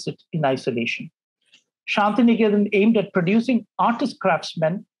practice it in isolation. Santiniketan aimed at producing artist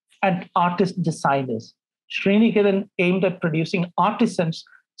craftsmen and artist designers. Sriniketan aimed at producing artisans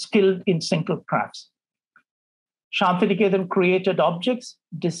skilled in single crafts. Santiniketan created objects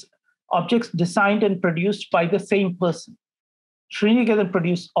designed and produced by the same person. Sriniketan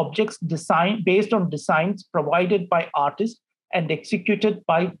produced objects designed based on designs provided by artists and executed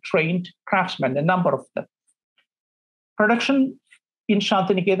by trained craftsmen, a number of them. Production in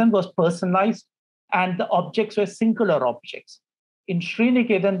Santiniketan was personalized and the objects were singular objects. In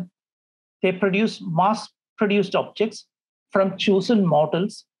Sriniketan, they produced mass-produced objects from chosen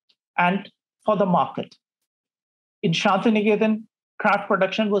models and for the market. In Santiniketan, craft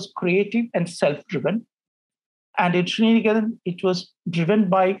production was creative and self-driven. And in Sriniketan, it was driven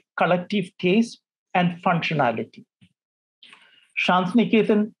by collective taste and functionality.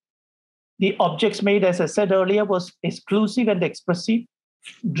 Santiniketan, the objects made, as I said earlier, was exclusive and expressive,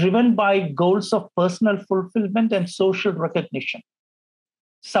 driven by goals of personal fulfillment and social recognition.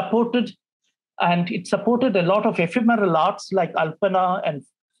 It supported a lot of ephemeral arts like alpana and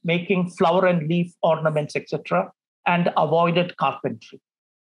making flower and leaf ornaments, etc., and avoided carpentry.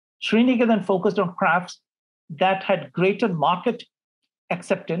 Sriniketan focused on crafts that had greater market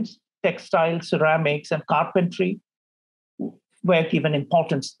acceptance. Textiles, ceramics, and carpentry were given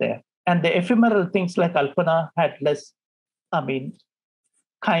importance there. And the ephemeral things like alpana had less,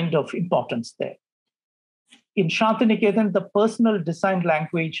 kind of importance there. In Santiniketan, the personal design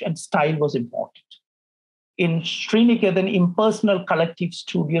language and style was important. In Sriniketan, impersonal collective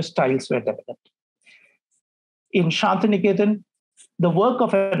studio styles were developed. In Santiniketan, the work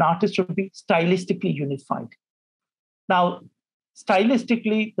of an artist should be stylistically unified. Now,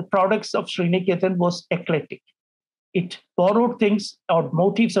 stylistically, the products of Sriniketan was eclectic. It borrowed things or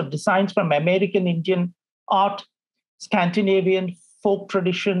motifs or designs from American Indian art, Scandinavian folk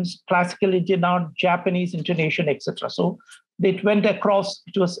traditions, classical Indian art, Japanese, Indonesian, etc. So it went across,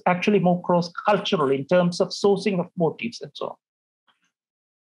 it was actually more cross-cultural in terms of sourcing of motifs and so on.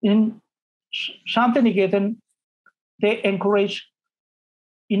 In Santiniketan, they encouraged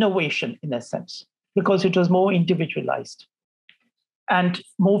innovation in a sense because it was more individualized and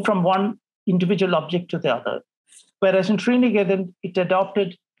moved from one individual object to the other. Whereas in Sriniketan, it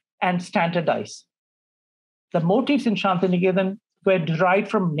adopted and standardized. The motifs in Santiniketan were derived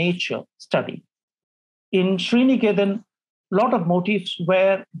from nature study. In Sriniketan, a lot of motifs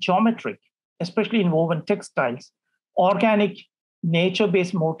were geometric, especially in woven textiles. Organic,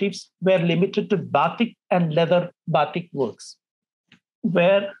 nature-based motifs were limited to batik and leather batik works,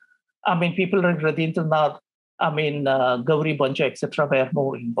 where, people like Radindranath, Gauri Banja, etc., were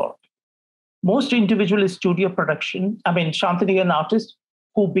more involved. Most individualist studio production, Santiniketan artists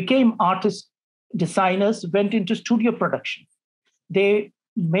who became artists, designers, went into studio production. They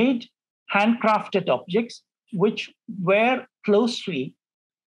made handcrafted objects which were closely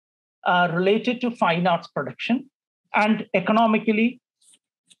related to fine arts production and economically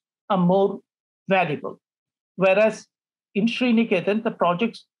more valuable. Whereas in Sriniketan, the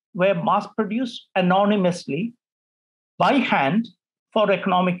projects were mass-produced anonymously by hand for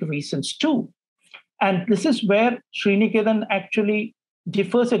economic reasons too. And this is where Sriniketan actually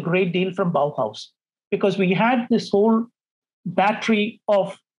differs a great deal from Bauhaus, because we had this whole battery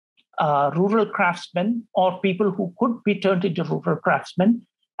of rural craftsmen or people who could be turned into rural craftsmen,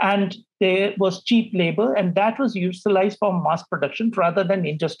 and there was cheap labor, and that was utilized for mass production rather than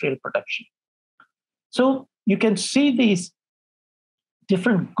industrial production. So you can see these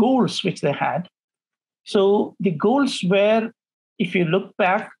different goals which they had. So the goals were, if you look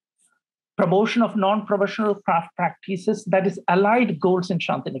back, promotion of non-professional craft practices, that is allied goals in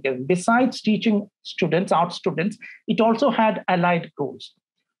Santiniketan. Besides teaching students, art students, it also had allied goals.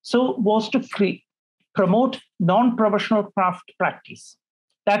 So was to promote non-professional craft practice.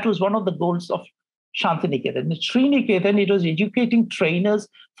 That was one of the goals of Santiniketan. In Sriniketan, it was educating trainers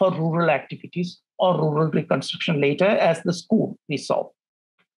for rural activities or rural reconstruction later as the school we saw.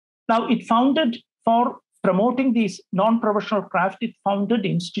 Now it founded, for promoting these non-professional craft, it founded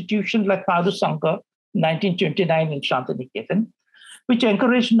institutions like Karu Sangha, 1929 in Santiniketan, which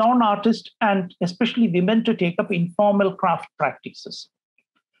encouraged non-artists and especially women to take up informal craft practices.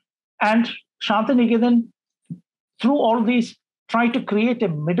 And Santiniketan, through all these, tried to create a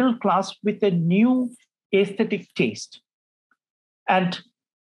middle class with a new aesthetic taste. And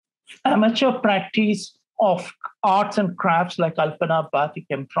amateur practice of arts and crafts like alpana, batik,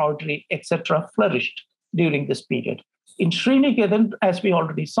 embroidery, etc. flourished during this period. In Sriniketan, as we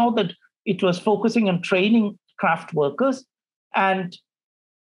already saw, that it was focusing on training craft workers. And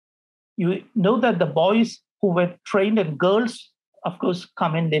you know that the boys who were trained, and girls, of course,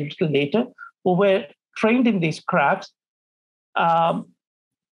 come in a little later, who were trained in these crafts,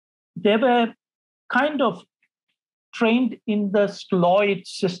 they were kind of trained in the Sloyd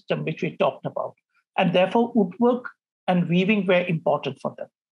system, which we talked about. And therefore, woodwork and weaving were important for them.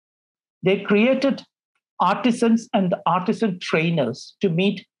 They created artisans and artisan trainers to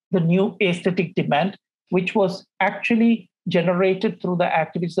meet the new aesthetic demand, which was actually generated through the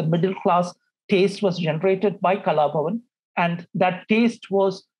activities. The middle class taste was generated by Kalabhavan, and that taste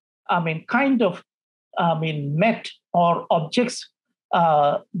was, met, or objects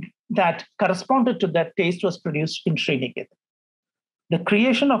that corresponded to that taste was produced in Sriniketan. The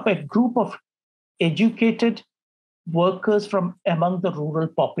creation of a group of educated workers from among the rural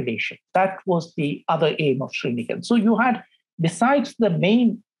population. That was the other aim of Sriniketan. So you had, besides the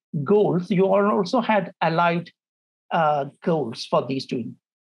main goals, you also had allied goals for these two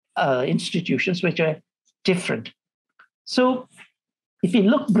institutions, which are different. So if you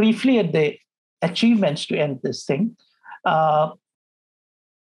look briefly at the achievements to end this thing,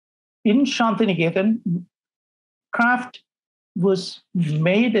 in Santiniketan, craft was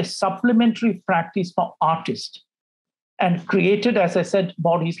made a supplementary practice for artists and created, as I said,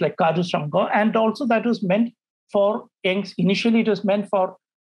 bodies like Kaju Shamga, and also that was meant for youngs. Initially, it was meant for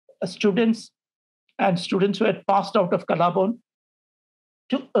students and students who had passed out of Kalabhavan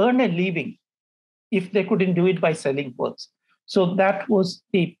to earn a living if they couldn't do it by selling works. So that was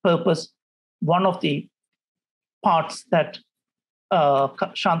the purpose, one of the parts that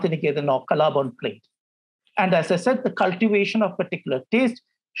Santiniketan or Kalabhavan played. And as I said, the cultivation of particular taste,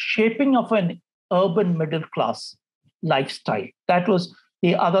 shaping of an urban middle class lifestyle. That was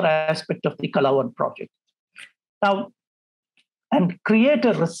the other aspect of the Kalabhavan project. Now, and create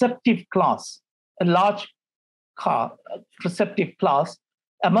a receptive class, a large receptive class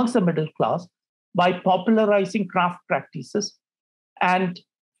amongst the middle class by popularizing craft practices and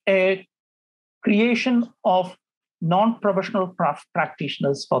a creation of non-professional craft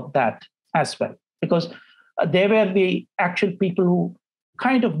practitioners for that as well, because they were the actual people who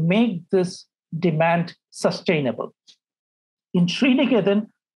kind of make this demand sustainable. In Sriniketan,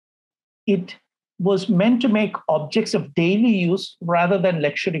 it was meant to make objects of daily use rather than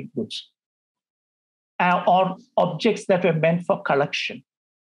luxury goods, or objects that were meant for collection.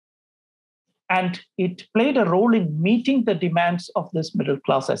 And it played a role in meeting the demands of this middle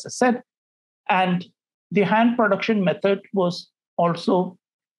class, as I said. And the hand production method was also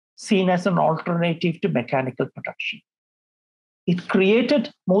seen as an alternative to mechanical production. It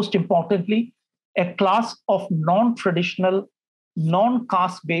created, most importantly, a class of non-traditional,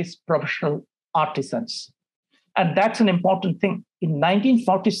 non-caste-based professional artisans. And that's an important thing. In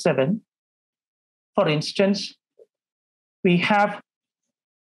 1947, for instance, we have,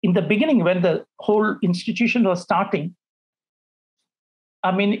 in the beginning, when the whole institution was starting,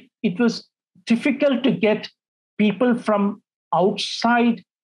 it was difficult to get people from outside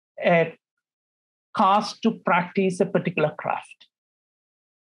a caste to practice a particular craft.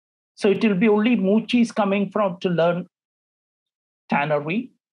 So it will be only Muchis coming from to learn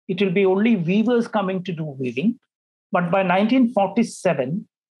tannery. It will be only weavers coming to do weaving. But by 1947,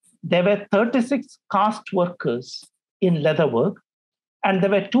 there were 36 caste workers in leatherwork, and there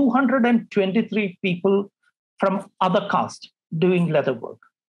were 223 people from other caste doing leatherwork.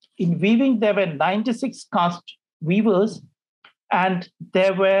 In weaving, there were 96 caste weavers, and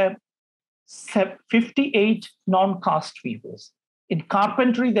there were 58 non-caste weavers. In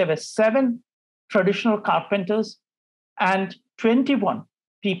carpentry, there were 7 traditional carpenters and 21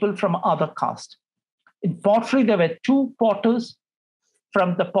 people from other caste. In pottery, there were 2 potters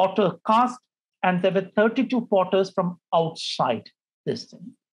from the potter caste, and there were 32 potters from outside this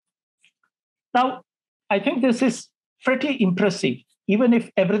thing. Now, I think this is pretty impressive. Even if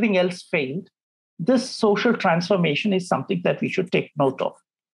everything else failed, this social transformation is something that we should take note of.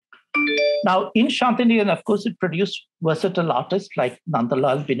 Now, in Santiniketan, of course, it produced versatile artists like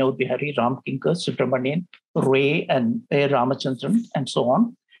Nandalal, Vinod Bihari, Ram Kinkar, Subramanian, Ray, and A. Ramachandran, and so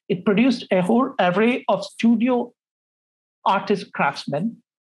on. It produced a whole array of studio artist craftsmen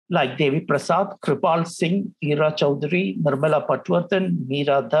like Devi Prasad, Kripal Singh, Ira Chaudhary, Nirmala Patwardhan,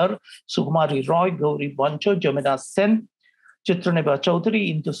 Meera Dhar, Sukumari Roy, Gauri Bancho, Jamina Sen, Chitraneba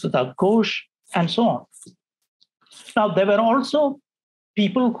Chaudhary, Indusudha Ghosh, and so on. Now, there were also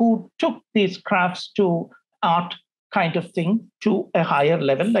people who took these crafts to art kind of thing to a higher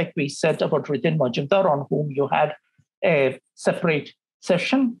level, like we said about Ritin Majumdar, on whom you had a separate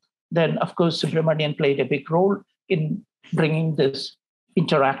session. Then, of course, Subramanian played a big role in bringing this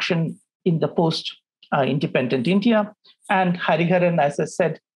interaction in the post-independent India. And Hariharan, as I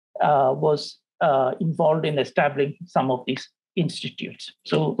said, was involved in establishing some of these institutes.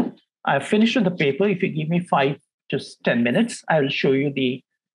 So I've finished with the paper. If you give me 5 to 10 minutes, I will show you the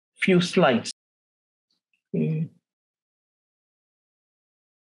few slides. Okay.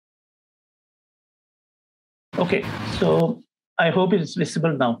 Okay, so I hope it's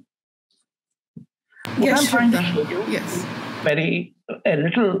visible now. What Yes, I'm trying to Shraddha. show you Yes. is a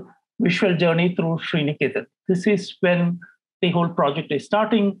little visual journey through Sriniketan. This is when the whole project is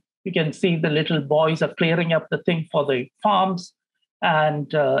starting. You can see the little boys are clearing up the thing for the farms,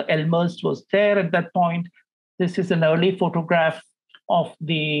 and Elmhurst was there at that point. This is an early photograph of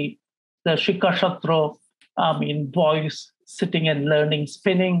the Shikashatra, boys sitting and learning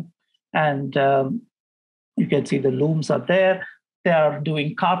spinning, and you can see the looms are there. They are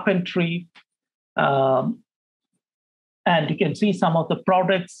doing carpentry. And you can see some of the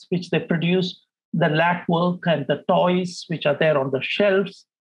products which they produce, the lac work and the toys which are there on the shelves,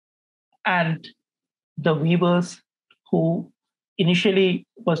 and the weavers who initially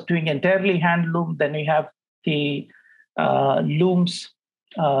was doing entirely handloom. Then we have the looms,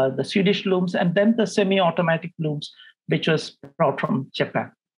 the Swedish looms, and then the semi-automatic looms, which was brought from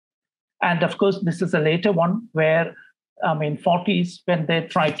Japan. And of course, this is a later one where, 40s, when they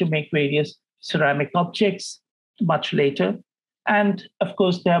tried to make various ceramic objects, much later. And of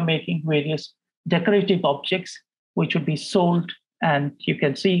course, they are making various decorative objects, which would be sold. And you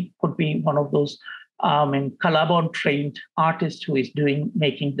can see could be one of those Kalabon trained artists who is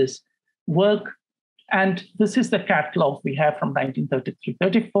making this work. And this is the catalog we have from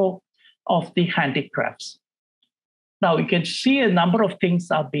 1933-34 of the handicrafts. Now you can see a number of things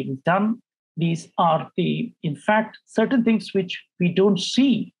are being done. These are in fact, certain things which we don't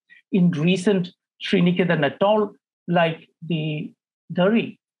see in recent Sriniketan at all, like the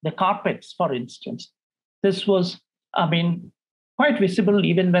dhari, the carpets, for instance. This was, quite visible.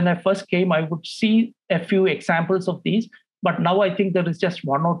 Even when I first came, I would see a few examples of these, but now I think there is just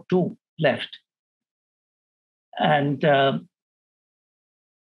one or two left. And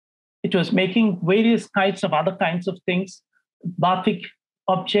it was making various kinds of other kinds of things, batik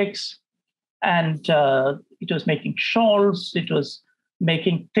objects, and it was making shawls, it was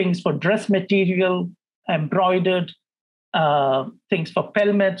making things for dress material, embroidered things for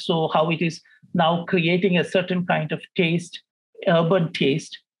pelmet. So how it is now creating a certain kind of taste, urban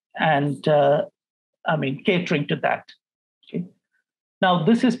taste, and catering to that. Okay. Now,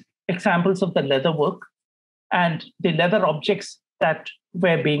 this is examples of the leather work and the leather objects that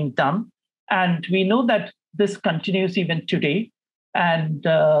were being done. And we know that this continues even today, and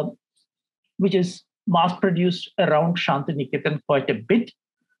which is mass-produced around Santiniketan quite a bit.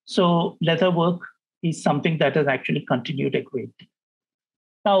 So leather work is something that has actually continued a great deal.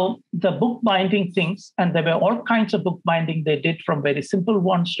 Now, the bookbinding things, and there were all kinds of bookbinding they did, from very simple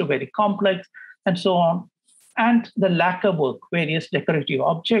ones to very complex, and so on. And the lacquer work, various decorative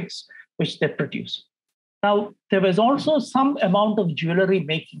objects which they produce. Now, there was also some amount of jewelry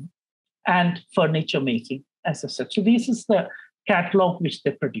making and furniture making, as I said. So this is the catalog which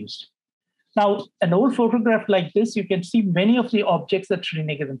they produced. Now, an old photograph like this, you can see many of the objects that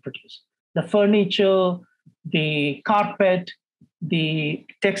Sriniketan produced. The furniture, the carpet, the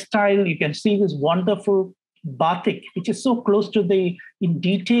textile. You can see this wonderful batik, which is so close to in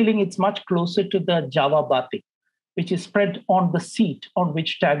detailing, it's much closer to the Java batik, which is spread on the seat on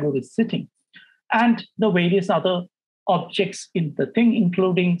which Tagore is sitting. And the various other objects in the thing,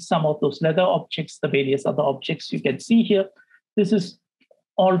 including some of those leather objects, the various other objects you can see here. This is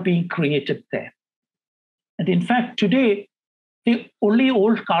all being created there. And in fact, today, the only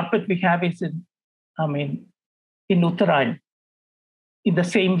old carpet we have is in Uttarayan, in the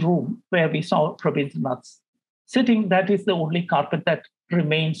same room where we saw Rabindranath sitting. That is the only carpet that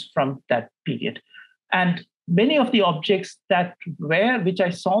remains from that period. And many of the objects which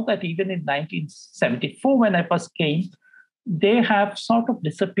I saw that even in 1974, when I first came, they have sort of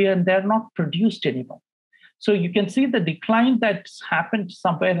disappeared and they're not produced anymore. So you can see the decline that's happened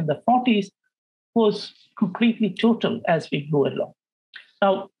somewhere in the 40s was completely total as we go along.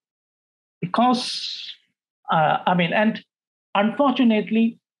 Now, because, and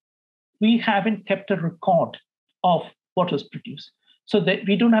unfortunately, we haven't kept a record of what was produced. So that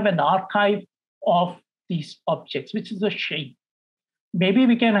we don't have an archive of these objects, which is a shame. Maybe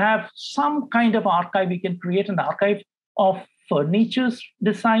we can have some kind of archive. We can create an archive of furnitures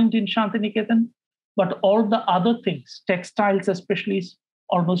designed in Santiniketan, but all the other things, textiles especially, is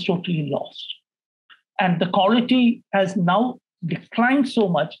almost totally lost. And the quality has now declined so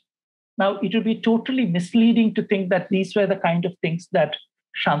much. Now, it would be totally misleading to think that these were the kind of things that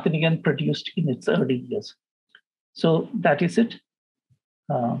Santiniketan produced in its early years. So that is it.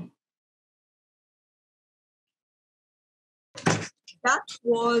 That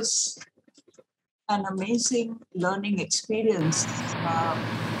was an amazing learning experience.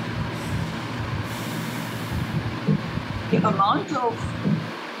 The amount of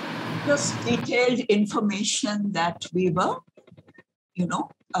us detailed information that we were,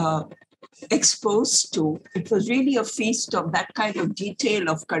 exposed to. It was really a feast of that kind of detail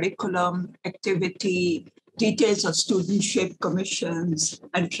of curriculum, activity, details of studentship, commissions,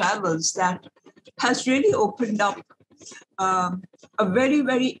 and travels that has really opened up a very,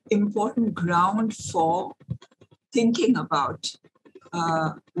 very important ground for thinking about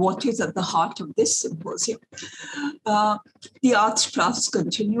what is at the heart of this symposium. The arts crafts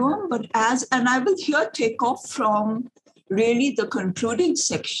continuum, and I will here take off from really the concluding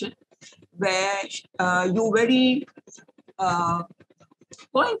section where you very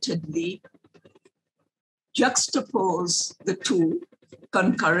pointedly juxtapose the two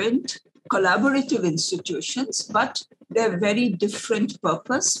concurrent collaborative institutions, but they're very different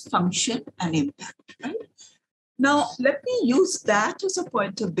purpose, function, and impact, right? Now, let me use that as a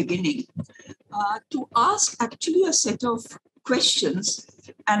point of beginning to ask actually a set of questions.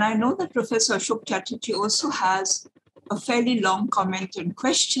 And I know that Professor Ashok Chatterjee also has a fairly long comment and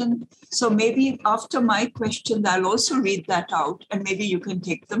question. So maybe after my question, I'll also read that out and maybe you can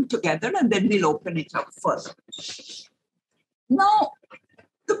take them together and then we'll open it up further. Now,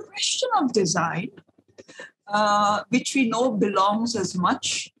 the question of design, which we know belongs as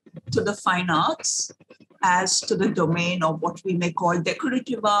much to the fine arts as to the domain of what we may call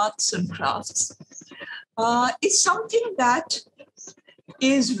decorative arts and crafts, is something that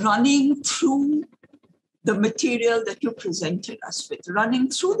is running through the material that you presented us with, running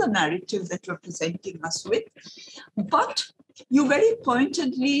through the narrative that you're presenting us with. But you very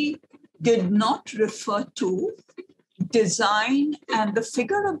pointedly did not refer to design and the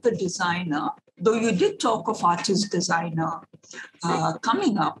figure of the designer, though you did talk of artist designer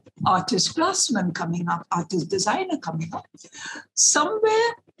coming up, artist craftsman coming up, artist designer coming up.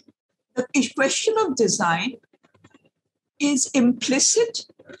 Somewhere, the question of design is implicit,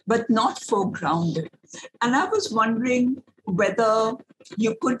 but not foregrounded. And I was wondering whether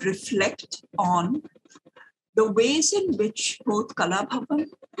you could reflect on the ways in which both Kala Bhavan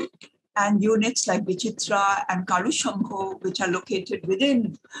and units like Vichitra and Karushambho, which are located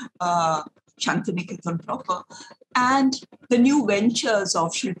within Santiniketan proper, and the new ventures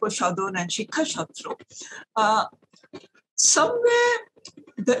of Shilpa Shadon and Shikha Shatro, somewhere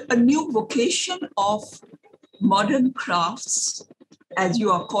a new vocation of modern crafts, as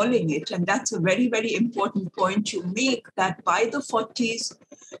you are calling it, and that's a very, very important point you make, that by the 40s,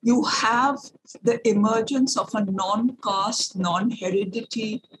 you have the emergence of a non-caste,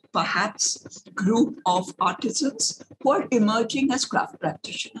 non-heredity, perhaps, group of artisans who are emerging as craft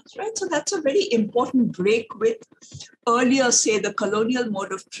practitioners, right? So that's a very important break with earlier, say, the colonial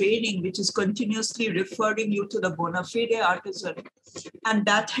mode of training, which is continuously referring you to the bona fide artisan and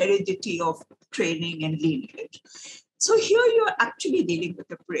that heredity of training and lineage. So here you're actually dealing with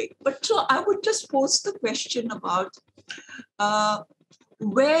a break. But so I would just pose the question about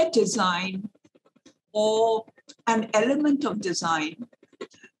where design or an element of design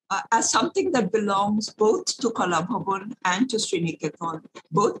as something that belongs both to Kala Bhavan and to Sriniketan,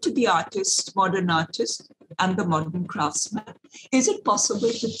 both to the artist, modern artist, and the modern craftsman. Is it possible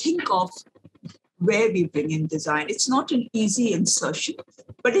to think of where we bring in design? It's not an easy insertion,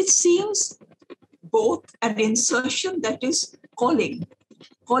 but it seems both an insertion that is calling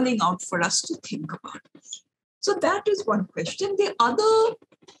out for us to think about. So that is one question. The other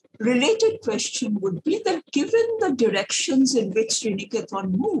related question would be that given the directions in which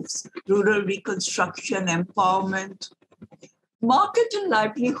Sriniketan moves, rural reconstruction, empowerment, market and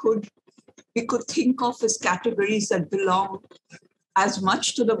livelihood, we could think of as categories that belong as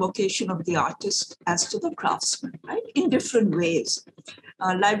much to the vocation of the artist as to the craftsman, right? In different ways.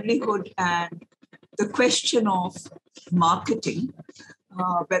 Livelihood and the question of marketing,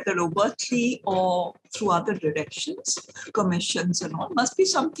 whether overtly or through other directions, commissions and all, must be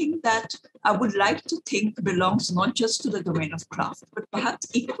something that I would like to think belongs not just to the domain of craft, but perhaps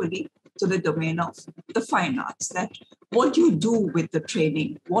equally to the domain of the fine arts, that what you do with the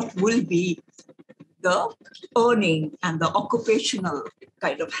training, what will be the earning and the occupational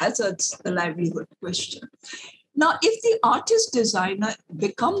kind of hazards, the livelihood question. Now, if the artist designer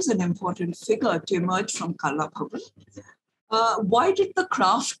becomes an important figure to emerge from Kala Bhavan, why did the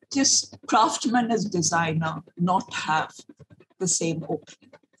craftsman as designer not have the same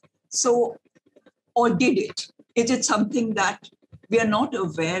opening? So, or did it? Is it something that we are not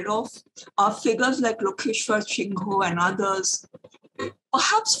aware of? Are figures like Lokeshwar Shingho and others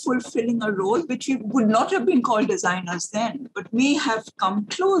perhaps fulfilling a role which would not have been called designers then, but may have come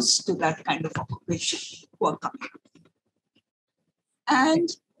close to that kind of occupation who are coming? And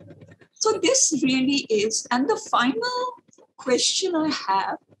so this really is, and the final question I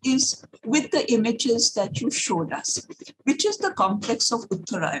have is with the images that you showed us, which is the complex of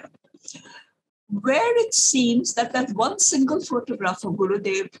Uttarayan, where it seems that that one single photograph of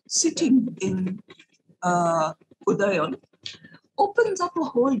Gurudev sitting in Udayan opens up a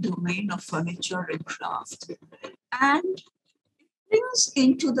whole domain of furniture and craft, and brings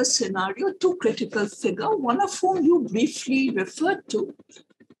into the scenario two critical figures, one of whom you briefly referred to,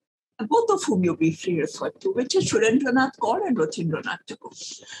 both of whom you briefly referred to, which is Surendranath Kaur and Rathindranath Tagore.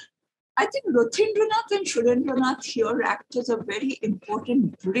 I think Rathindranath and Surendranath here act as a very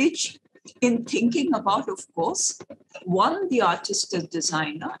important bridge in thinking about, of course, one, the artist as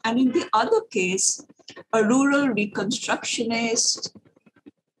designer, and in the other case, a rural reconstructionist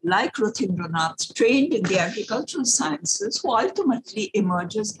like Rathindranath, trained in the agricultural sciences, who ultimately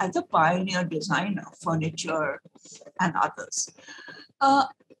emerges as a pioneer designer, furniture and others. I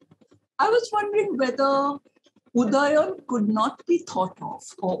was wondering whether Udayan could not be thought of,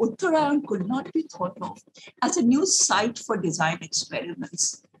 or Uttarayan could not be thought of as a new site for design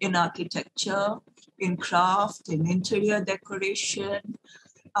experiments in architecture, in craft, in interior decoration.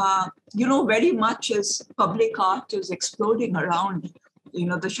 Very much as public art is exploding around,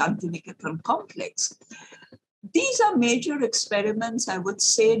 the Santiniketan complex. These are major experiments, I would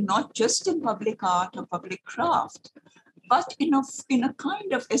say, not just in public art or public craft, but in a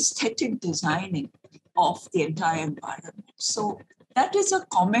kind of aesthetic designing of the entire environment. So that is a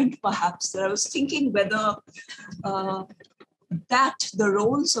comment, perhaps, that I was thinking whether the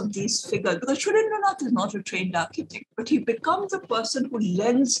roles of these figures, because Surendranath is not a trained architect, but he becomes a person who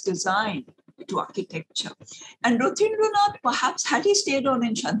lends design to architecture. And Rathindranath, perhaps, had he stayed on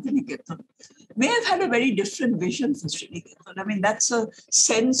in Santiniketan, may have had a very different vision for Sriniketan. I mean, that's a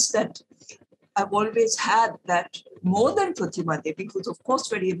sense that I've always had, that more than Pratibha Devi, who's of course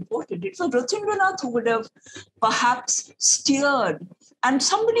very important, it was Rathindranath who would have perhaps steered, and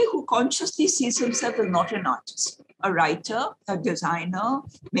somebody who consciously sees himself as not an artist, a writer, a designer,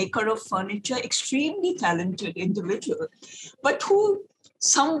 maker of furniture, extremely talented individual, but who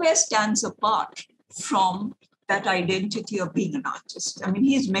somewhere stands apart from that identity of being an artist. I mean,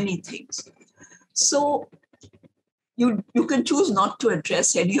 he's many things. So you can choose not to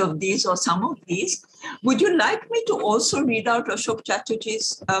address any of these or some of these. Would you like me to also read out Ashok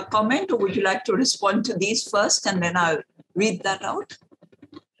Chatterjee's comment, or would you like to respond to these first and then I'll read that out?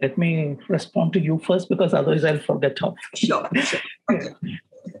 Let me respond to you first, because otherwise I'll forget off. Sure. Okay.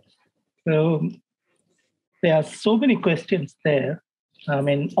 So there are so many questions there. I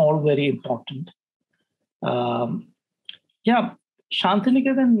mean, all very important.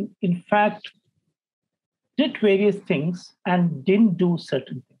 Santiniketan, in fact, did various things and didn't do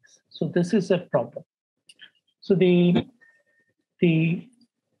certain things. So this is a problem. So the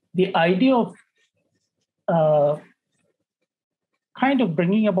idea of kind of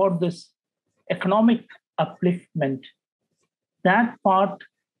bringing about this economic upliftment, that part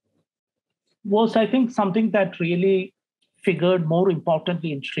was, I think, something that really figured more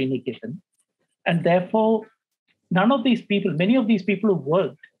importantly in Sriniketan. And therefore, many of these people who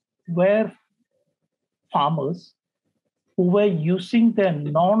worked were farmers who were using their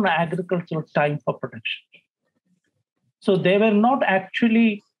non-agricultural time for production. So they were not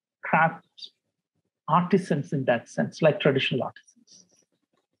actually crafts artisans in that sense, like traditional artisans.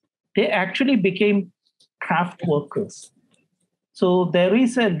 They actually became craft workers. So there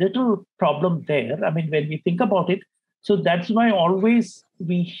is a little problem there. I mean, when we think about it, so that's why always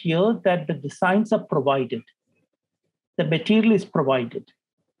we hear that the designs are provided, the material is provided.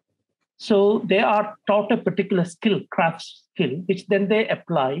 So they are taught a particular skill, craft skill, which then they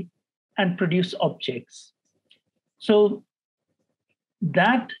apply and produce objects. So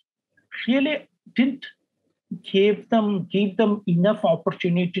that really didn't give them enough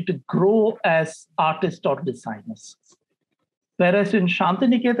opportunity to grow as artists or designers. Whereas in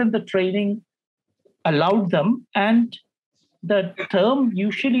Santiniketan, the training allowed them, and the term,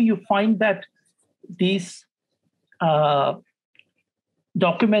 usually you find that these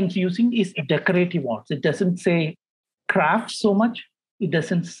documents using is decorative arts. It doesn't say craft so much. It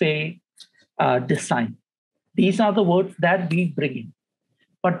doesn't say design. These are the words that we bring in.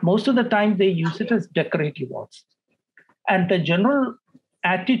 But most of the time they use it as decorative arts. And the general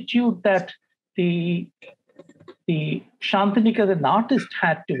attitude that the Santiniketan artist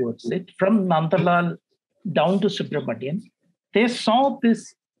had towards it, from Nandalal down to Subramanian, they saw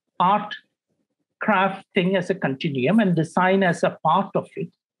this art craft thing as a continuum and design as a part of it.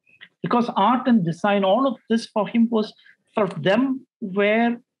 Because art and design, all of this for them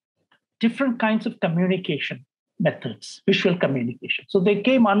were different kinds of communication methods, visual communication. So they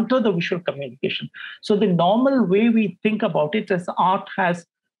came under the visual communication. So the normal way we think about it as art has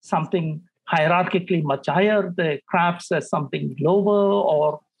something hierarchically much higher, the crafts as something lower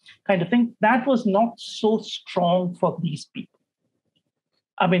or kind of thing. That was not so strong for these people.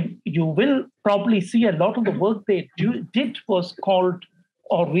 I mean, you will probably see a lot of the work they did was called,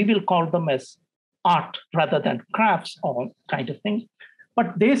 or we will call them as art rather than crafts or kind of thing.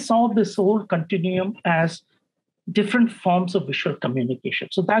 But they saw this whole continuum as different forms of visual communication.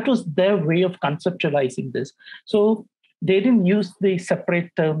 So that was their way of conceptualizing this. So they didn't use the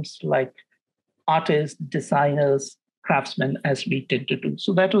separate terms like artists, designers, craftsmen as we tend to do.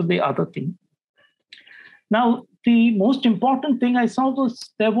 So that was the other thing. Now, the most important thing I saw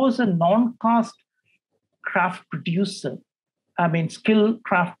was there was a non-caste craft producer, skilled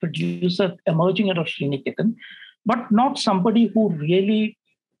craft producer emerging out of Sriniketan, but not somebody who really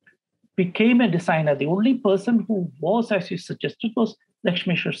became a designer. The only person who was, as you suggested, was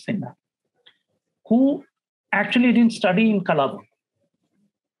Lakshmeshwar Sinha, who actually didn't study in Colaba.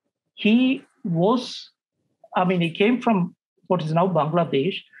 He came from what is now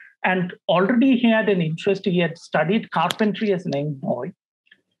Bangladesh, and already he had an interest. He had studied carpentry as a young boy.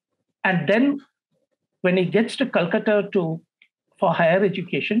 And then when he gets to Calcutta for higher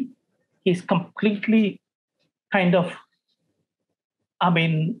education, he's completely kind of,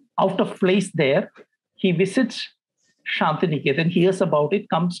 out of place there. He visits Santiniketan, hears about it,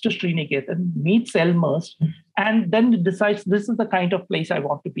 comes to Sriniketan, meets Elmers, and then decides this is the kind of place I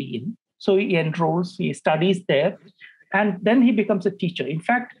want to be in. So he enrolls, he studies there, and then he becomes a teacher. In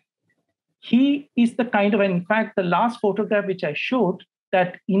fact, he is the the last photograph which I showed,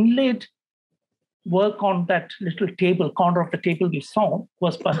 that inlaid work on that little corner of the table we saw,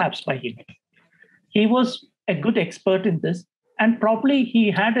 was perhaps by him. He was a good expert in this, and probably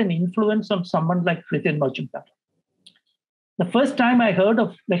he had an influence on someone like Ritin Majumdar. The first time I heard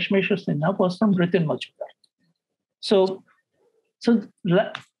of Lakshmeshwar Sinha was from Ritin Majumdar. So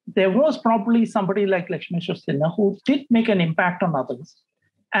there was probably somebody like Lakshmeshwar Sinha who did make an impact on others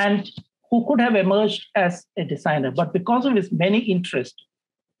and who could have emerged as a designer. But because of his many interests,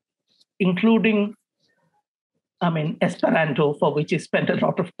 including, Esperanto, for which he spent a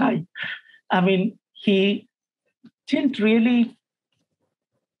lot of time, he didn't really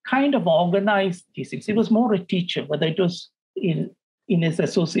kind of organize these things. He was more a teacher, whether it was in his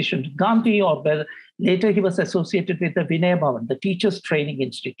association with Gandhi or whether later he was associated with the Vinaya Bhavan, the Teachers Training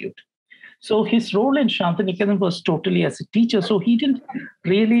Institute. So his role in Santiniketan was totally as a teacher. So he didn't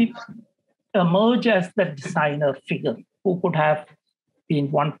really emerge as the designer figure who could have been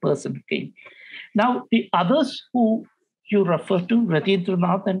one person who came. Now, the others who you refer to,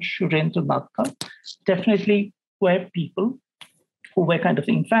 Radindranath and Surendranath, definitely were people who were kind of,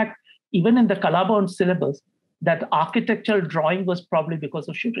 in fact, even in the Kalaban syllabus, that architectural drawing was probably because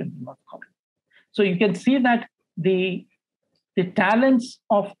of Surendranath. So you can see that the talents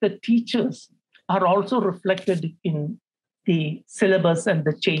of the teachers are also reflected in the syllabus and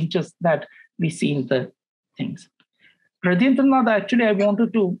the changes that we see in the things. Radindranath, actually, I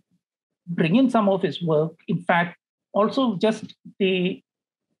wanted to bring in some of his work. In fact, also just the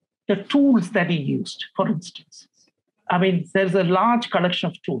tools that he used, for instance. There's a large collection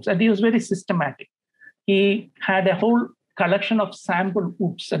of tools, and he was very systematic. He had a whole collection of sample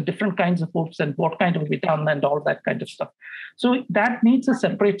woods and different kinds of woods and what kind of vitam and all that kind of stuff. So that needs a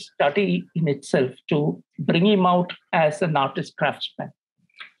separate study in itself to bring him out as an artist craftsman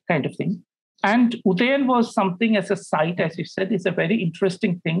kind of thing. And Udayan was something as a site, as you said, is a very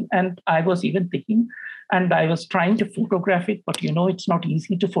interesting thing. And I was even thinking, and I was trying to photograph it, but it's not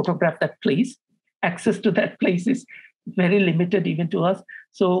easy to photograph that place. Access to that place is very limited even to us.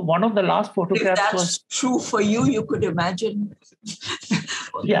 So one of the last photographs if that's true for you, you could imagine.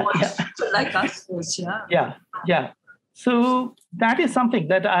 Yeah. Like us, yeah. So that is something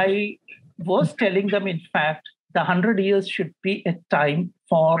that I was telling them, in fact, the 100 years should be a time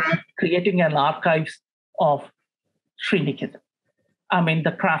for creating an archives of Sriniketan.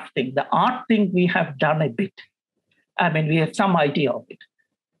 The craft thing, the art thing, we have done a bit. We have some idea of it.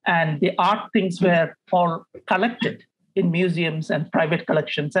 And the art things were all collected in museums and private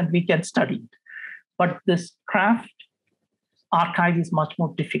collections, and we can study it. But this craft archive is much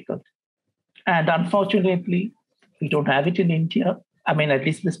more difficult. And unfortunately, we don't have it in India. At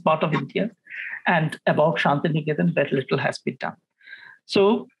least this part of India. And about Santiniketan, very little has been done.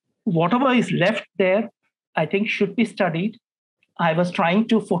 So whatever is left there, I think should be studied. I was trying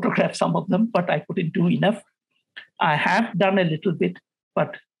to photograph some of them, but I couldn't do enough. I have done a little bit,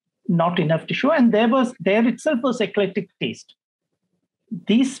 but not enough to show. And there itself was eclectic taste.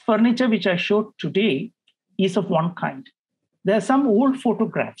 This furniture which I showed today is of one kind. There are some old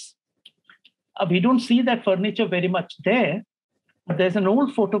photographs. We don't see that furniture very much there, there's an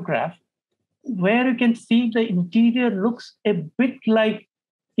old photograph where you can see the interior looks a bit like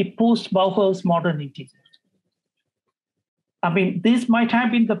the post-Bauhaus modern interior. I mean, these might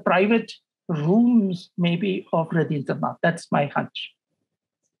have been the private rooms maybe of Radindranath. That's my hunch.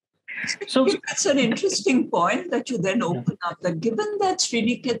 So that's an interesting point that you then open up, that given that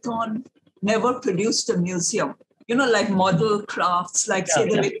Sriniketan never produced a museum, like model crafts, like say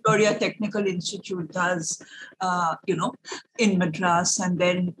the Victoria Technical Institute does, in Madras. And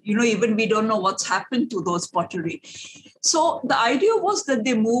then, even we don't know what's happened to those pottery. So the idea was that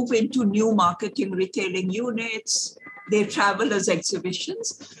they move into new marketing, retailing units, they travel as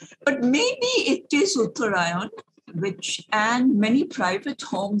exhibitions, but maybe it is Uttarayan, and many private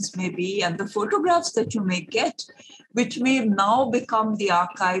homes maybe, and the photographs that you may get, which may now become the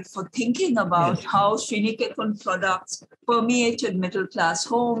archive for thinking about how Sriniketan products permeated middle-class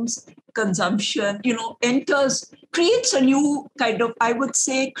homes, consumption, creates a new kind of, I would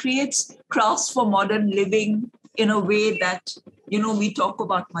say, creates crafts for modern living in a way that, we talk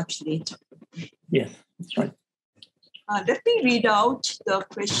about much later. Yes, that's right. Let me read out the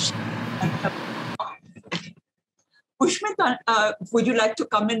question. Pushmita, would you like to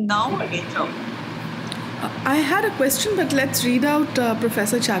come in now or later? I had a question, but let's read out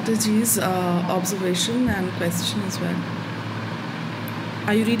Professor Chatterjee's observation and question as well.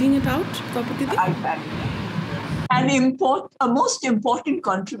 Are you reading it out, Kapatidi? I can. A most important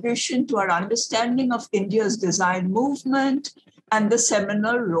contribution to our understanding of India's design movement and the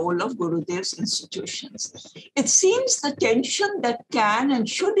seminal role of Gurudev's institutions. It seems the tension that can and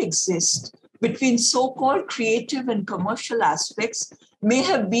should exist between so-called creative and commercial aspects may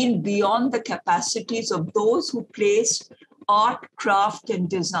have been beyond the capacities of those who placed art, craft, and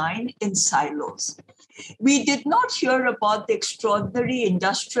design in silos. We did not hear about the extraordinary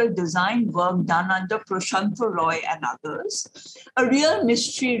industrial design work done under Prashanta Roy and others. A real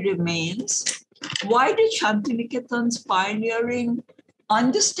mystery remains. Why did Santiniketan's pioneering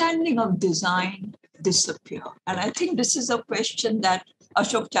understanding of design disappear? And I think this is a question that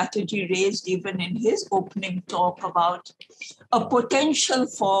Ashok Chatterjee raised even in his opening talk about a potential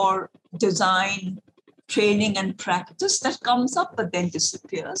for design, training, and practice that comes up but then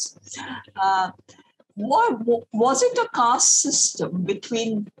disappears. Was it a caste system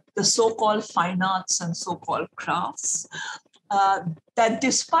between the so-called fine arts and so-called crafts that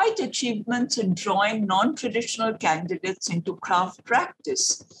despite achievements in drawing non-traditional candidates into craft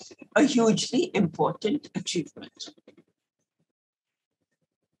practice, a hugely important achievement?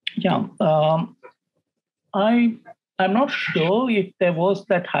 Yeah, I'm not sure if there was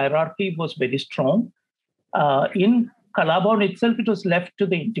that hierarchy was very strong. In Kalaban itself, it was left to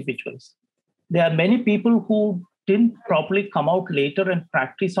the individuals. There are many people who didn't properly come out later and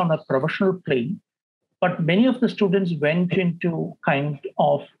practice on a professional plane, but many of the students went into kind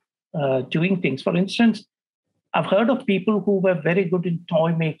of doing things. For instance, I've heard of people who were very good in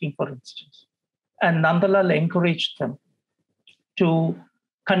toy making, for instance, and Nandalal encouraged them to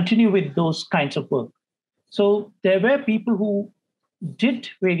continue with those kinds of work. So there were people who did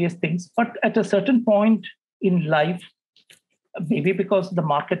various things, but at a certain point in life, maybe because the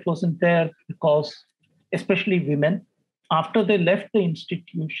market wasn't there, because especially women, after they left the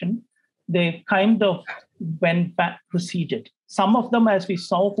institution, they kind of went back, proceeded. Some of them, as we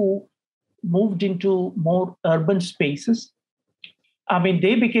saw, who moved into more urban spaces, I mean,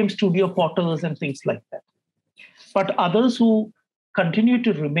 they became studio potters and things like that. But others who continue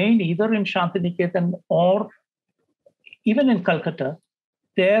to remain either in Santiniketan or even in Calcutta,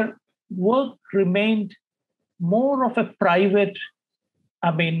 their work remained more of a private,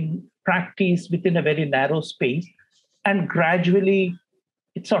 practice within a very narrow space, and gradually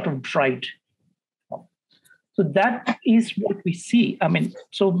it sort of dried. So that is what we see.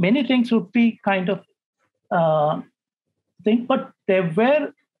 So many things would be kind of thing, but there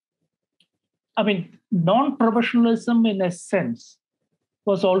were, non-professionalism in a sense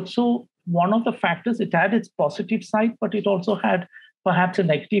was also one of the factors. It had its positive side, but it also had perhaps a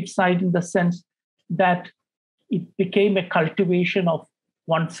negative side in the sense that it became a cultivation of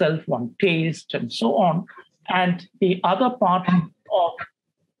oneself, one taste, and so on. And the other part of,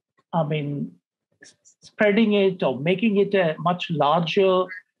 spreading it or making it a much larger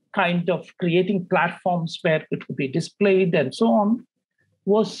kind of creating platforms where it would be displayed and so on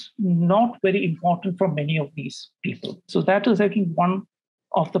was not very important for many of these people. So that is, I think, one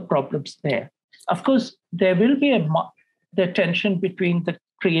of the problems there. Of course, there will be the tension between the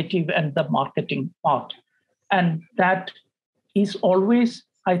creative and the marketing part. And that is always,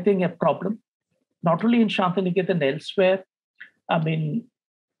 I think, a problem, not only in Santiniketan, elsewhere.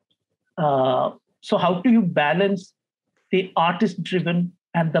 So how do you balance the artist-driven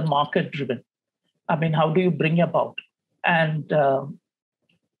and the market-driven. I mean, how do you bring about? And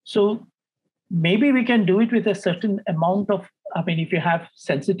so maybe we can do it with a certain amount of, I mean, if you have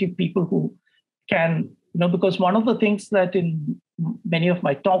sensitive people who can, because one of the things that in many of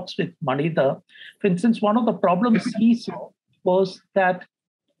my talks with Manida, for instance, one of the problems he saw was that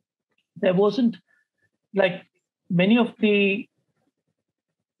there wasn't, like, many of the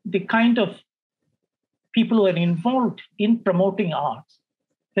kind of people who are involved in promoting arts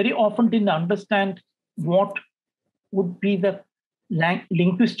very often didn't understand what would be the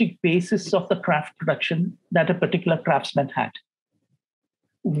linguistic basis of the craft production that a particular craftsman had.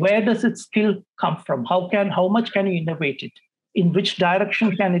 Where does its skill come from? How much can you innovate it? In which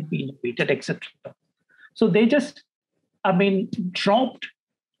direction can it be innovated, etc. So they just, dropped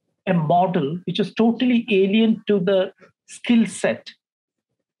a model which is totally alien to the skill set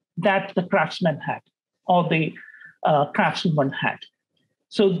that the craftsman had or the craftswoman had.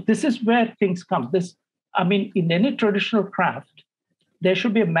 So this is where things come. In any traditional craft, there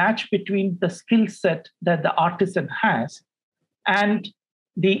should be a match between the skill set that the artisan has and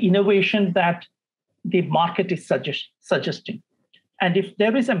the innovation that the market is suggesting. And if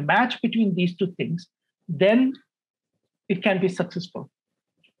there is a match between these two things, then it can be successful.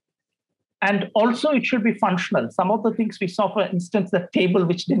 And also it should be functional. Some of the things we saw, for instance, the table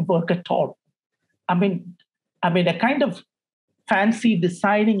which didn't work at all. A kind of fancy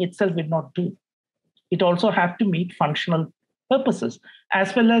designing itself will not do. It also have to meet functional purposes,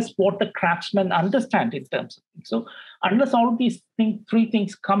 as well as what the craftsmen understand in terms of things. So unless all of these three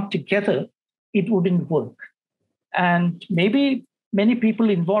things come together, it wouldn't work. And maybe many people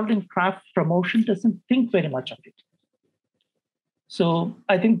involved in craft promotion doesn't think very much of it. So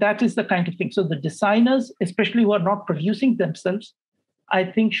I think that is the kind of thing. So the designers, especially who are not producing themselves, I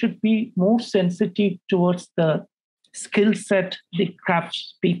think should be more sensitive towards the skill set the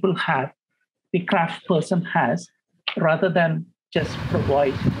crafts people have, the craft person has, rather than just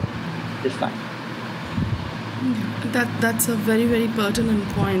provide design. That's a very, very pertinent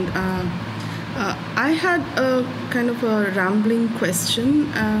point. I had a kind of a rambling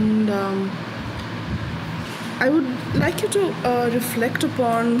question, and I would like you to reflect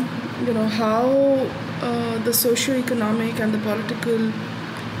upon, how the socio-economic and the political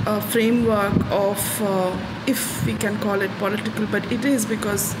framework of, if we can call it political, but it is,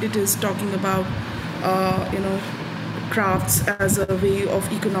 because it is talking about, crafts as a way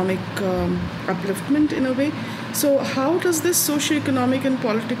of economic upliftment in a way. So how does this socio-economic and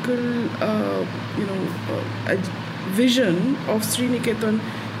political, vision of Sriniketan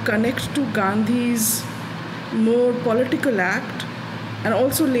connect to Gandhi's more political act, and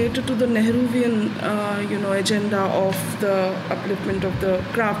also later to the Nehruvian, agenda of the upliftment of the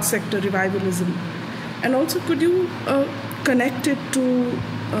craft sector revivalism? And also, could you connect it to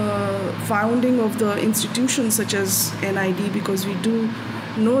founding of the institutions such as NID, because we do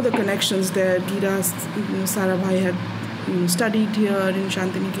know the connections there. Gira Sarabhai had studied here in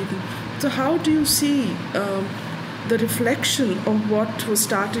Santiniketan. So how do you see the reflection of what was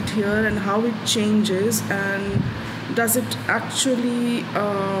started here and how it changes, and does it actually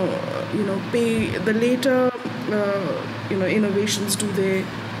pay the later innovations? Do they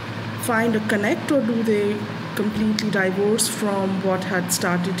find a connect, or do they completely divorce from what had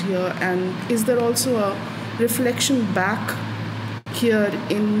started here? And is there also a reflection back here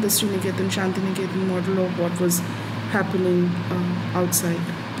in the Sriniketan, Santiniketan model of what was happening outside?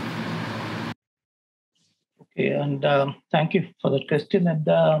 Okay, and thank you for that question. And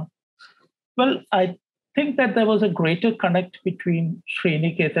I think that there was a greater connect between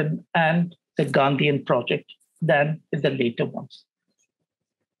Sriniketan and the Gandhian project than in the later ones.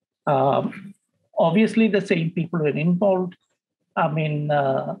 Obviously, the same people were involved. When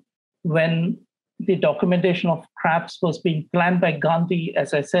the documentation of crafts was being planned by Gandhi,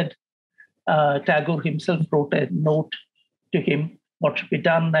 as I said, Tagore himself wrote a note to him what should be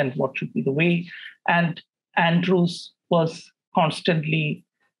done and what should be the way. And Andrews was constantly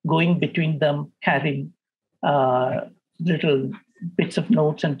going between them, carrying little bits of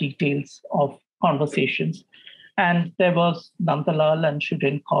notes and details of conversations. And there was Nandalal and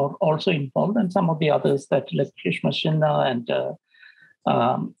Shuden Kaur also involved, and some of the others that like Krishna Sinha, and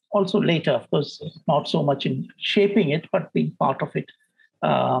also later, of course, not so much in shaping it, but being part of it,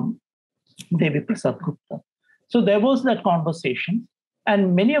 Devi Prasad Gupta. So there was that conversation.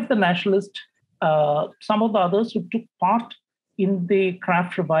 And many of the nationalists, some of the others who took part in the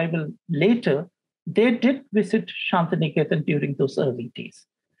craft revival later, they did visit Santiniketan during those early days.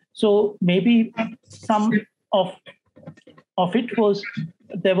 So maybe some of it was,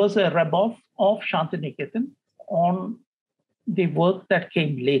 there was a rub-off of Santiniketan on the work that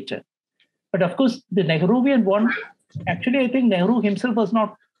came later. But of course, the Nehruvian one, actually, I think Nehru himself was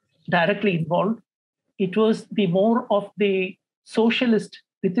not directly involved. It was the more of the socialist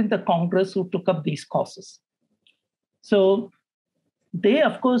within the Congress who took up these causes. So they,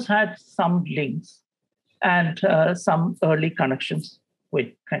 of course, had some links and some early connections with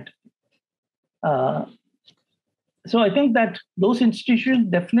kind of. So I think that those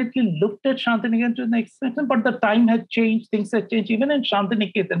institutions definitely looked at Santiniketan to an extent, but the time had changed, things had changed, even in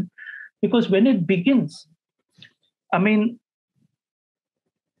Santiniketan, because when it begins, I mean,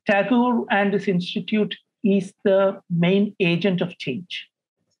 Tagore and his institute is the main agent of change.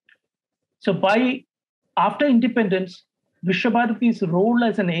 So after independence, Vishwabharati's role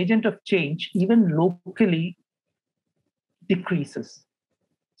as an agent of change, even locally, decreases.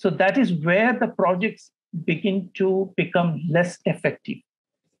 So that is where the projects begin to become less effective.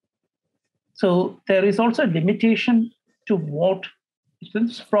 So there is also a limitation to what,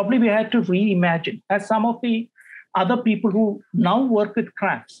 probably we had to reimagine, as some of the other people who now work with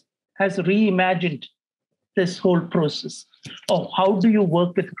crafts has reimagined this whole process of how do you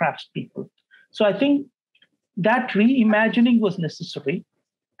work with craftspeople. So I think that reimagining was necessary.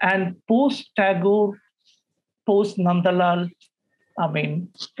 And post Tagore, post Nandalal, I mean,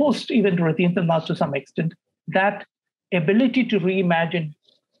 post even Rabindranath to some extent, that ability to reimagine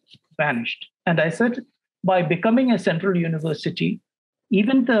vanished. And I said, by becoming a central university,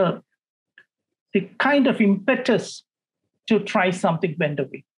 even the kind of impetus to try something went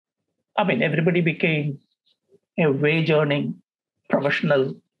away. I mean, everybody became a wage-earning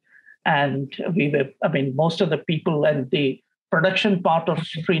professional, and most of the people and the production part of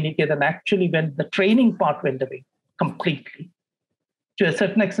Sriniketan actually the training part went away completely. To a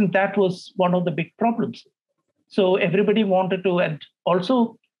certain extent, that was one of the big problems. So everybody wanted to, and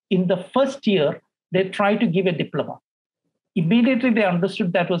also in the first year, they tried to give a diploma. Immediately they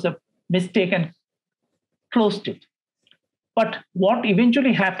understood that was a mistake and closed it. But what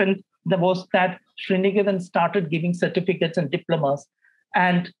eventually happened was that Sriniketan started giving certificates and diplomas.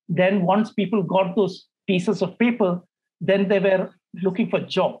 And then once people got those pieces of paper, then they were looking for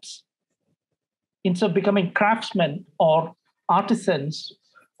jobs. Instead of becoming craftsmen or artisans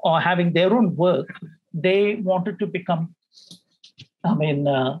or having their own work, they wanted to become,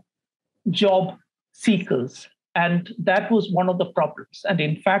 job seekers. And that was one of the problems. And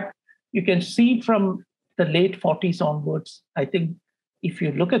in fact, you can see from the late 40s onwards, I think if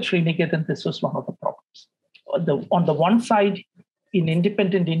you look at Sriniketan, this was one of the problems. On the one side, in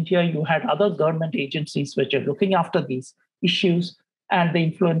independent India, you had other government agencies which are looking after these issues, and the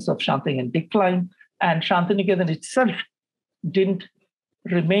influence of Shantiniketan decline. And Shantiniketan itself didn't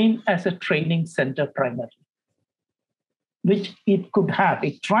remain as a training center primarily, which it could have.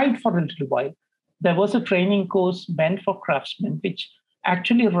 It tried for a little while. There was a training course meant for craftsmen, which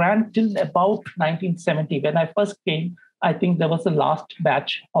actually ran till about 1970. When I first came, I think there was the last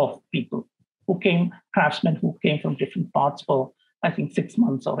batch of people who came, craftsmen who came from different parts for, I think, 6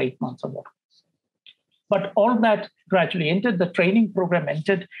 months or 8 months or what. But all that gradually entered, the training program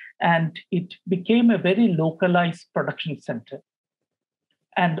entered, and it became a very localized production center.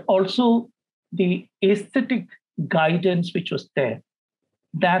 And also the aesthetic guidance which was there,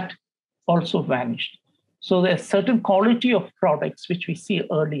 that also vanished. So there's certain quality of products which we see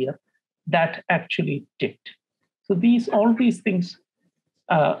earlier that actually dipped. So all these things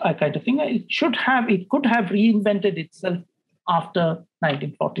I kind of think it could have reinvented itself after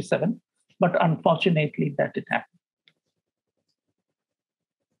 1947, but unfortunately that didn't happen.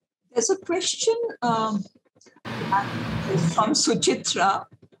 There's a question from Suchitra,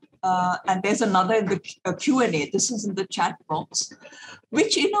 and there's another in the Q&A. This is in the chat box,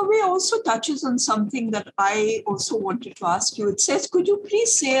 which in a way also touches on something that I also wanted to ask you. It says, could you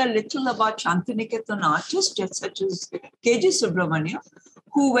please say a little about Santiniketan artists such as K.G. Subramania,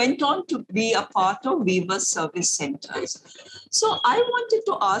 who went on to be a part of Weavers Service Centers? So I wanted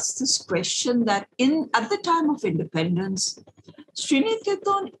to ask this question that at the time of independence,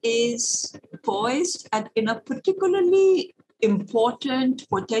 Sriniketan is poised in a particularly important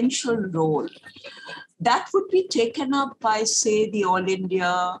potential role that would be taken up by, say, the All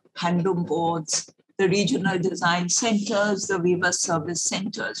India Handloom Boards, the regional design centers, the Weaver Service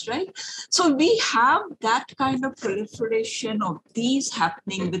Centers, right? So we have that kind of proliferation of these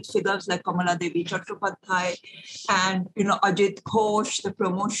happening with figures like Kamala Devi Chattopadhyay and, Ajit Ghosh, the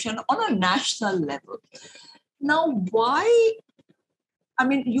promotion on a national level. Now, why? I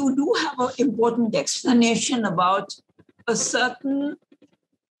mean, you do have an important explanation about a certain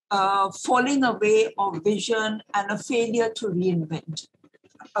falling away of vision and a failure to reinvent.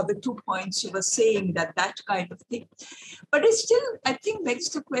 are the 2 points you were saying, that kind of thing. But it still, I think, begs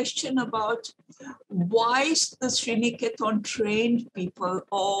the question about why the Sriniketan trained people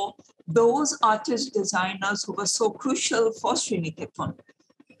or those artist designers who were so crucial for Sriniketan.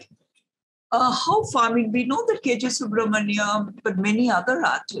 How far? I mean, we know that K.J. Subramaniam, but many other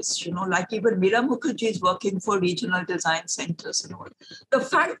artists, like even Meera Mukherjee is working for regional design centers and all. The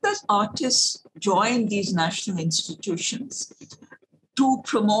fact that artists join these national institutions to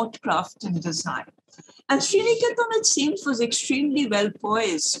promote craft and design. And Sriniketan, it seems, was extremely well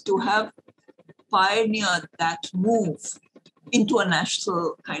poised to have pioneered that move into a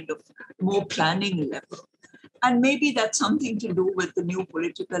national kind of more planning level. And maybe that's something to do with the new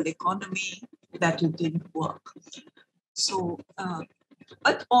political economy, that it didn't work. So,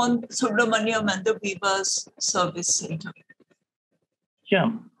 but on Subramaniam and the Weavers Service Center.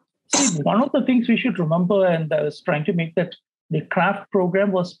 Yeah. See, one of the things we should remember, and I was trying to make that the craft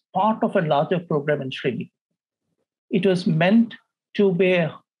program was part of a larger program in Sri. It was meant to be,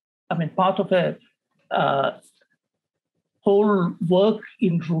 part of a whole work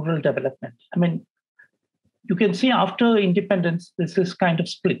in rural development. You can see after independence, this is kind of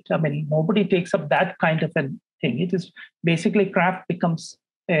split. Nobody takes up that kind of a thing. It is basically craft becomes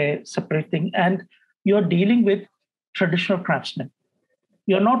a separate thing, and you're dealing with traditional craftsmen.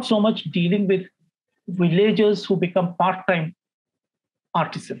 You're not so much dealing with villagers who become part-time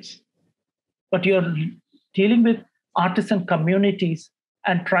artisans, but you're dealing with artisan communities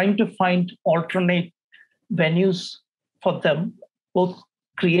and trying to find alternate venues for them, both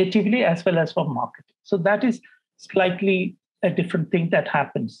creatively as well as for marketing. So that is slightly a different thing that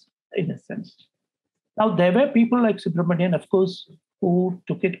happens in a sense. Now, there were people like Subramanian, of course, who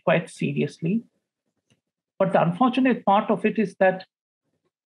took it quite seriously. But the unfortunate part of it is that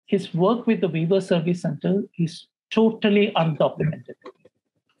his work with the Weaver Service Center is totally undocumented.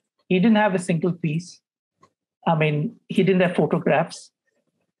 He didn't have a single piece. He didn't have photographs,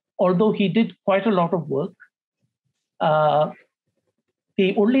 although he did quite a lot of work.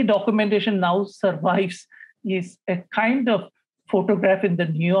 The only documentation now survives is a kind of photograph in the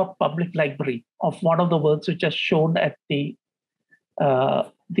New York Public Library of one of the works which are shown at the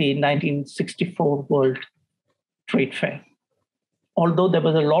 1964 World Trade Fair. Although there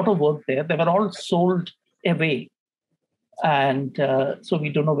was a lot of work there, they were all sold away. And so we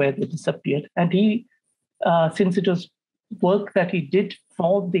don't know where they disappeared. And he, since it was work that he did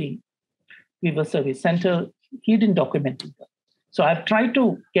for the Weaver Service Center, he didn't document it. So I've tried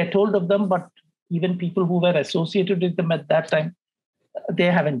to get hold of them, but even people who were associated with them at that time, they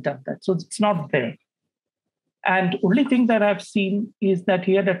haven't done that. So it's not there. And only thing that I've seen is that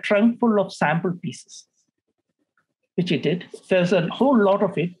he had a trunk full of sample pieces, which he did. There's a whole lot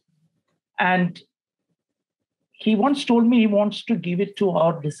of it. And he once told me he wants to give it to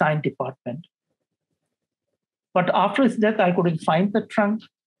our design department. But after his death, I couldn't find the trunk.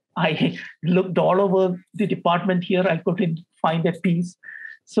 I looked all over the department here. I couldn't find a piece.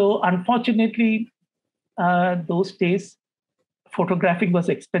 So unfortunately, those days, photographing was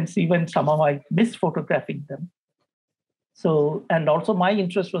expensive and somehow I missed photographing them. So, and also my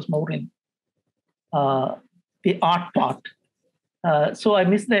interest was more in the art part. So I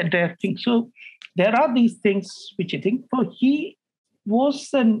missed the entire thing. So there are these things which I think, he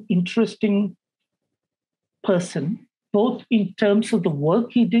was an interesting person, both in terms of the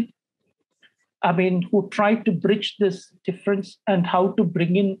work he did, who tried to bridge this difference and how to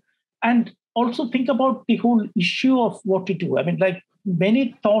bring in, and also think about the whole issue of what to do. Like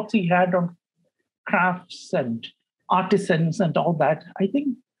many thoughts he had on crafts and artisans and all that, I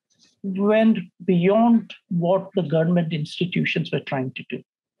think went beyond what the government institutions were trying to do.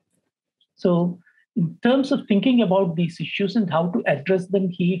 So in terms of thinking about these issues and how to address them,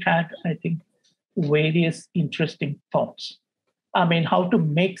 he had, I think, various interesting thoughts. How to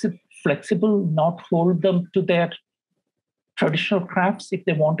make it flexible, not hold them to their traditional crafts. If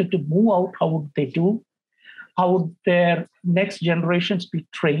they wanted to move out, how would they do? How would their next generations be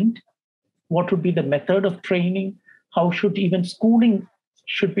trained? What would be the method of training? How should even schooling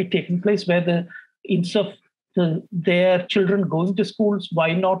should be taking place, where instead of their children going to schools,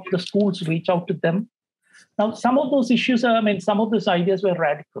 why not the schools reach out to them? Now, some of those issues, some of those ideas were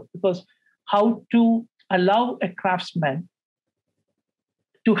radical, because how to allow a craftsman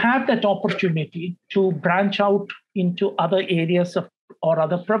to have that opportunity to branch out into other areas of or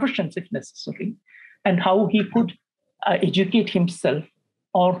other professions if necessary, and how he could educate himself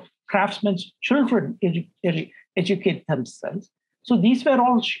or craftsmen's children educate themselves. So these were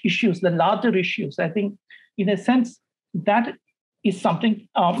all issues, the larger issues. I think, in a sense, that is something,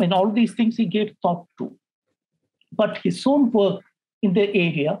 in all these things he gave thought to. But his own work in the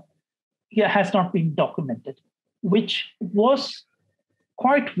area has not been documented, which was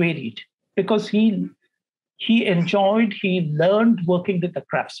quite varied because he enjoyed, he learned working with the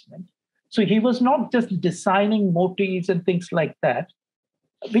craftsmen. So he was not just designing motifs and things like that,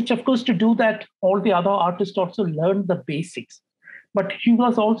 which of course to do that, all the other artists also learned the basics. But he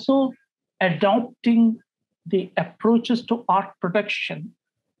was also adopting the approaches to art production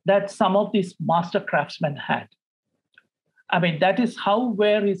that some of these master craftsmen had. I mean, that is how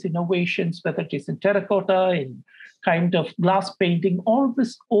were his innovations, whether it is in terracotta, in kind of glass painting, all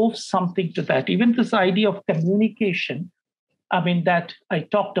this owes something to that. Even this idea of communication, I mean, that I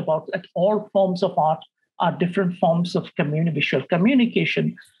talked about, that all forms of art are different forms of visual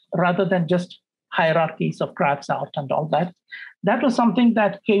communication rather than just hierarchies of crafts art and all that. That was something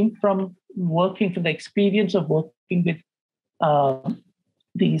that came from the experience of working with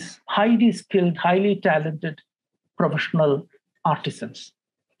these highly skilled, highly talented professional artisans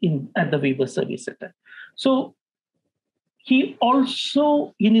at the Weaver Service Center. So he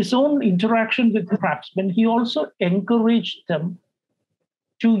also, in his own interaction with craftsmen, he also encouraged them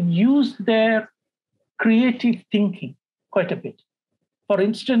to use their creative thinking quite a bit. For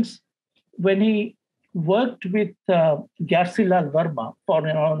instance, when he worked with Garcilal Verma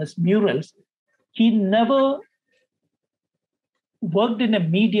on his murals, he never worked in a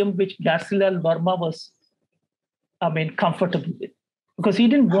medium which Garcilal Verma was, comfortable with. Because he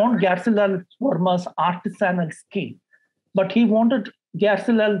didn't want Garcilal Verma's artisanal skill, but he wanted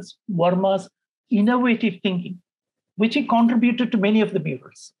Garcilal Verma's innovative thinking, which he contributed to many of the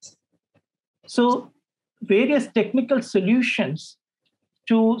murals. So various technical solutions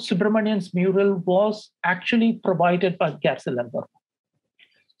to Subramanian's mural was actually provided by Garcilal Verma.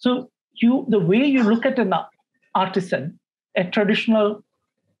 So the way you look at an artisan, a traditional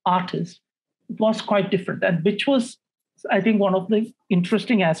artist, was quite different, and which was, I think, one of the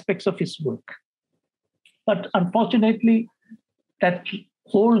interesting aspects of his work. But unfortunately, that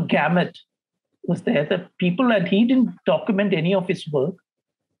whole gamut was there. The people, and he didn't document any of his work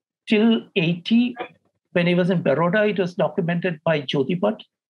till 80. When he was in Baroda, it was documented by Jyoti Bhatt.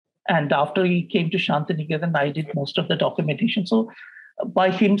 And after he came to Santiniketan, I did most of the documentation. So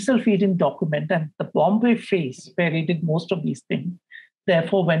by himself, he didn't document. And the Bombay phase, where he did most of these things,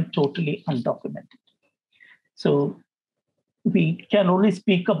 therefore went totally undocumented. So we can only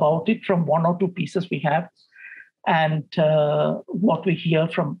speak about it from one or two pieces we have and what we hear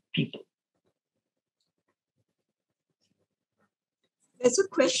from people. There's a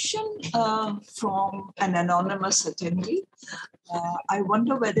question from an anonymous attendee. I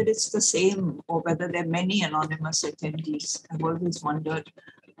wonder whether it's the same or whether there are many anonymous attendees. I've always wondered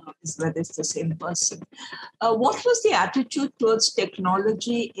whether it's the same person. What was the attitude towards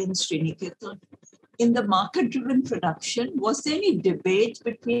technology in Sriniketan? In the market-driven production, was there any debate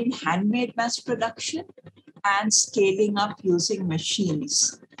between handmade mass production and scaling up using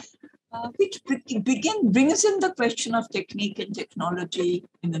machines? Which brings in the question of technique and technology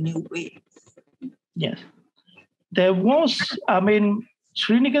in a new way. Yes. There was,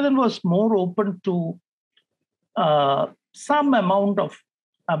 Sriniketan was more open to some amount of,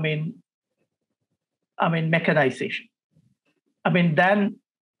 mechanization. Than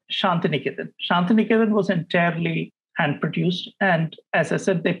Santiniketan. Santiniketan was entirely hand-produced. And as I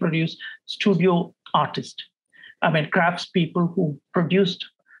said, they produced studio artists. Crafts people who produced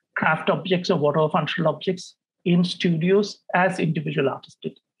craft objects or whatever functional objects in studios as individual artists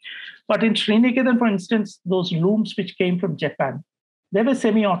did. But in Sriniketan, for instance, those looms which came from Japan, they were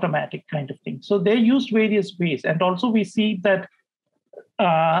semi-automatic kind of thing. So they used various ways. And also we see that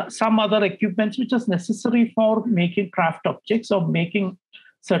some other equipments which is necessary for making craft objects or making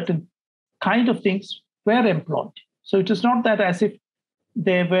certain kind of things were employed. So it is not that as if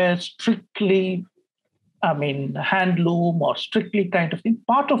they were strictly hand loom or strictly kind of thing.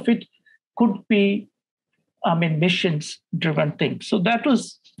 Part of it could be, missions-driven things. So that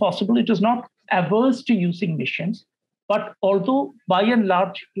was possible. It was not averse to using missions, but although by and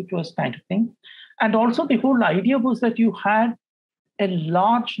large it was kind of thing. And also the whole idea was that you had a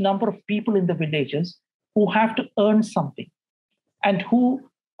large number of people in the villages who have to earn something and who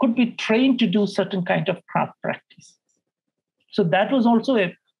could be trained to do certain kind of craft practice. So that was also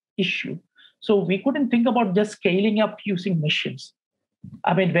an issue. So we couldn't think about just scaling up using missions.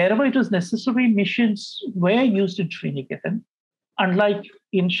 Wherever it was necessary, missions were used in Sriniketan, unlike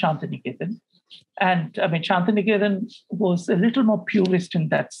in Santiniketan. And Santiniketan was a little more purist in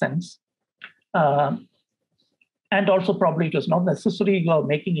that sense. And also probably it was not necessary you are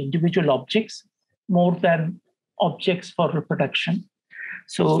making individual objects more than objects for reproduction.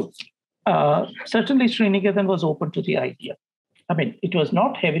 So certainly Sriniketan was open to the idea. I mean, it was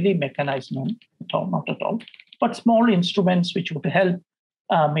not heavily mechanized, no, at all, not at all, but small instruments which would help,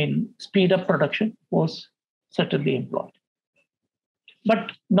 speed up production was certainly employed.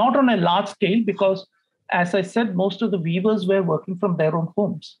 But not on a large scale because, as I said, most of the weavers were working from their own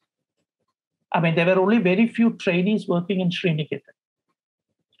homes. I mean, there were only very few trainees working in Sriniketan.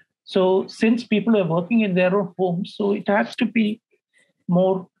 So since people are working in their own homes, so it has to be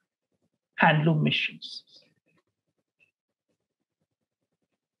more handloom machines.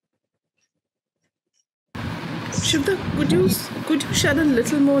 Shiva, could you shed a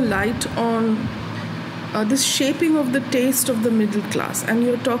little more light on this shaping of the taste of the middle class? And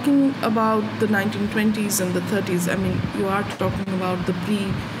you're talking about the 1920s and the 30s. I mean, you are talking about the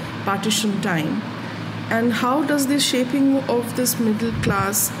pre-partition time. And how does this shaping of this middle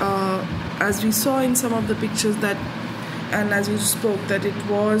class, as we saw in some of the pictures that, and as you spoke, that it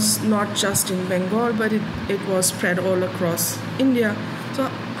was not just in Bengal, but it was spread all across India. So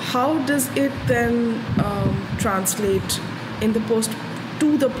how does it then translate in the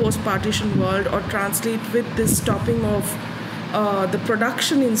post-partition world, or translate with this stopping of the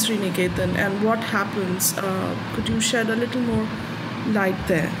production in Sriniketan, and what happens? Could you shed a little more light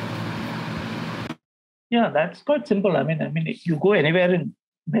there? Yeah, that's quite simple. I mean, if you go anywhere in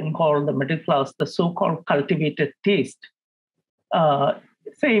Bengal, the middle class, the so-called cultivated taste,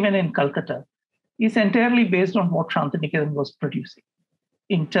 say even in Calcutta, is entirely based on what Santiniketan was producing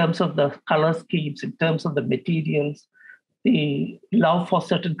in terms of the color schemes, in terms of the materials, the love for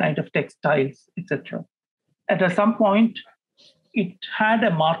certain kind of textiles, etc. And at some point, it had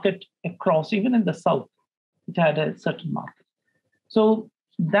a market across, even in the south, it had a certain market. So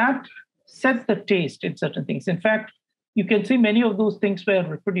that set the taste in certain things. In fact, you can see many of those things were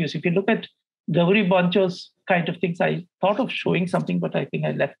reproduced. If you look at Gauri Bancho's kind of things, I thought of showing something, but I think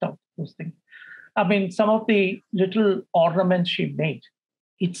I left out those things. I mean, some of the little ornaments she made,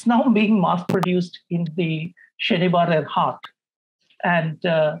 it's now being mass produced in the Shanibar Haat, and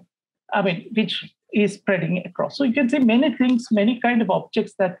which is spreading across. So you can see many things, many kind of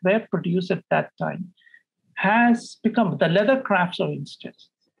objects that were produced at that time has become the leather crafts, for instance,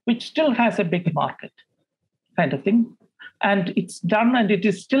 which still has a big market kind of thing. And it's done, and it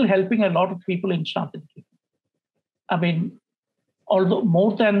is still helping a lot of people in Santiniketan. I mean, although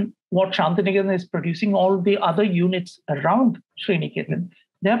more than what Santiniketan is producing, all the other units around Sriniketan,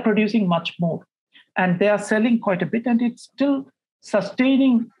 they're producing much more. And they are selling quite a bit, and it's still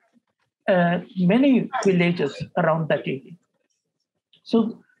sustaining many villages around that area.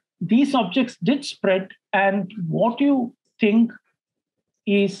 So these objects did spread, and what you think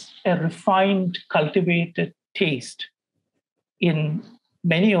is a refined, cultivated taste in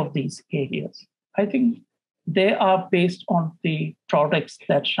many of these areas, I think they are based on the products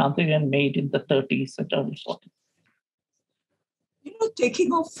that Santiniketan made in the 30s and early 40s. You know,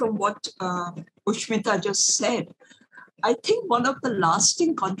 taking off from what Ushmita just said, I think one of the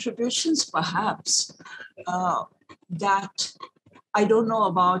lasting contributions, perhaps, that I don't know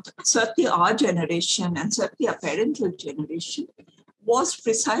about, certainly our generation and certainly our parental generation, was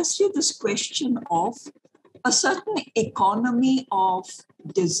precisely this question of a certain economy of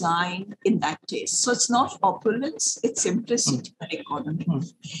design in that taste. So it's not opulence, it's simplicity and economy.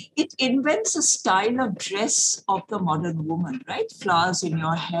 It invents a style of dress of the modern woman, right? Flowers in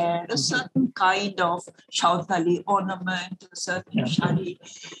your hair, a certain kind of shautali ornament, a certain shari.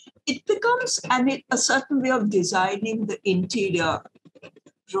 It becomes a certain way of designing the interior,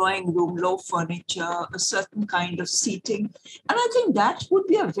 drawing room, low furniture, a certain kind of seating. And I think that would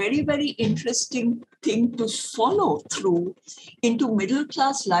be a very, very interesting thing to follow through into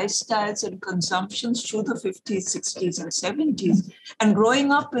middle-class lifestyles and consumptions through the 50s, 60s, and 70s. And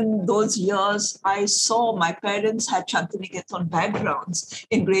growing up in those years, I saw my parents had Santiniketan backgrounds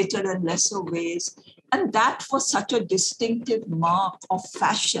in greater and lesser ways. And that was such a distinctive mark of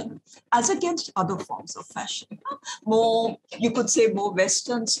fashion as against other forms of fashion. More, you could say, more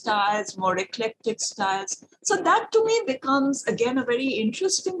Western styles, more eclectic styles. So that to me becomes, again, a very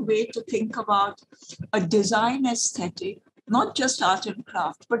interesting way to think about a design aesthetic, not just art and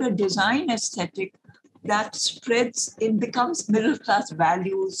craft, but a design aesthetic that spreads, it becomes middle-class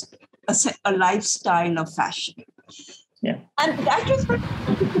values, a lifestyle of fashion. Yeah. And that is what I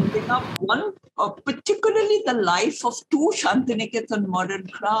wanted to bring up one, particularly the life of two Santiniketan modern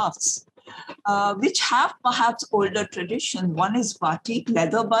crafts, which have perhaps older tradition. One is batik,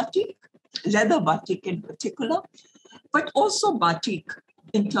 leather batik in particular, but also batik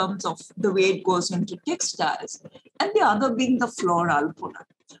in terms of the way it goes into textiles, and the other being the floral product,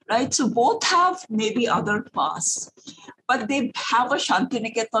 right? So both have maybe other paths. but they have a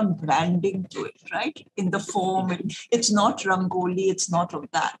Santiniketan branding to it, right? In the form, it's not Rangoli, it's not of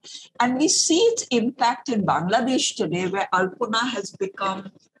that. And we see its impact in Bangladesh today, where Alpona has become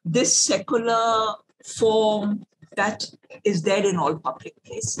this secular form that is there in all public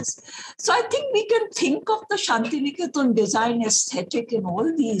places. So I think we can think of the Santiniketan design aesthetic in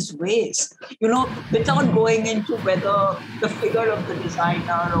all these ways, without going into whether the figure of the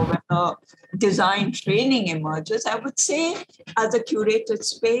designer or whether design training emerges. I would say as a curated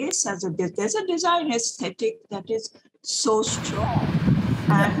space, there's a design aesthetic that is so strong.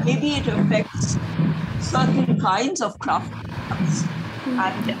 And maybe it affects certain kinds of crafts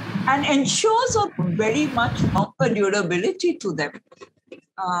and ensures a very much longer durability to them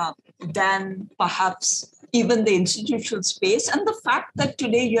than perhaps even the institutional space. And the fact that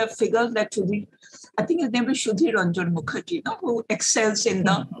today you have figures like I think his name is Sudhir Ranjan Mukherjee, who excels in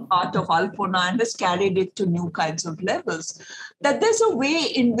the art of Alpona and has carried it to new kinds of levels, that there's a way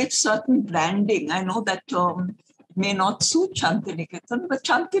in which certain branding, I know that term may not suit Santiniketan, but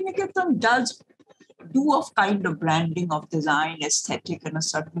Santiniketan does do a kind of branding of design, aesthetic, and a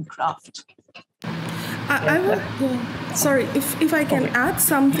certain craft. I will, sorry, if I can add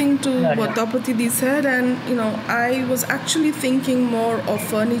something to what Tapatidi said, and I was actually thinking more of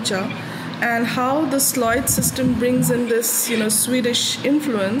furniture and how the Sloyd system brings in this, Swedish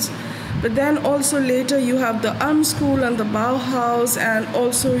influence. But then also later you have the Ulm school and the Bauhaus, and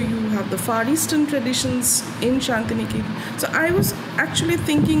also you have the Far Eastern traditions in Santiniketan. So I was actually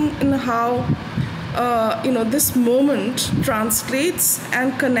thinking in how this moment translates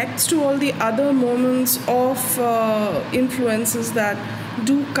and connects to all the other moments of influences that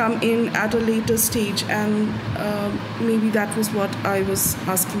do come in at a later stage, and maybe that was what I was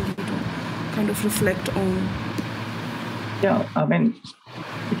asking you to kind of reflect on. Yeah, I mean,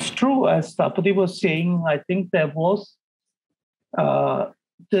 it's true, as Tapati was saying. I think there was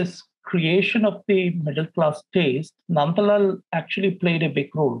this creation of the middle class taste. Nandalal actually played a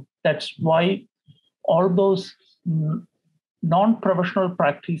big role. That's why all those non-professional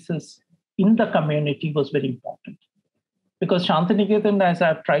practices in the community was very important. Because Santiniketan, as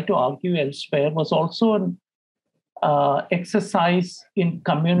I've tried to argue elsewhere, was also an exercise in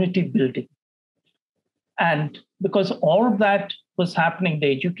community building. And because all of that was happening,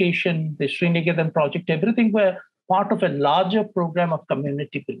 the education, the Sriniketan project, everything were part of a larger program of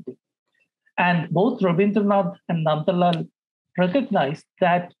community building. And both Rabindranath and Nandalal recognized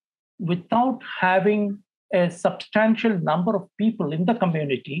that without having a substantial number of people in the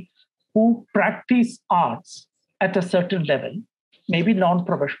community who practice arts at a certain level, maybe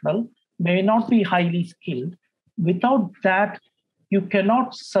non-professional, may not be highly skilled, without that, you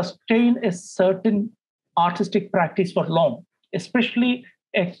cannot sustain a certain artistic practice for long, especially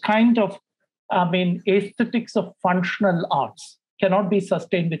a kind of, aesthetics of functional arts cannot be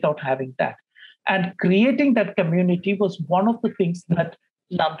sustained without having that. And creating that community was one of the things that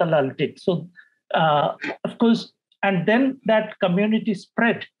Nandalal did. So, of course, and then that community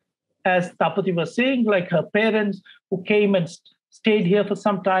spread, as Tapati was saying, like her parents who came and stayed here for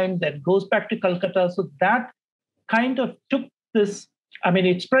some time, then goes back to Calcutta. So that kind of took this,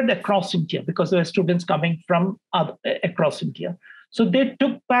 it spread across India because there were students coming from across India. So they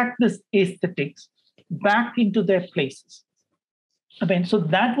took back this aesthetics back into their places. So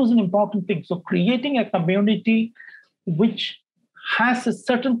that was an important thing. So creating a community which has a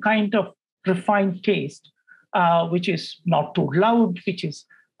certain kind of refined taste, which is not too loud, which is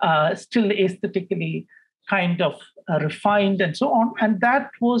still aesthetically kind of refined and so on. And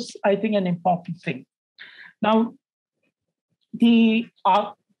that was, I think, an important thing. Now, the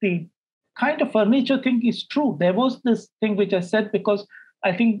kind of furniture thing is true. There was this thing which I said, because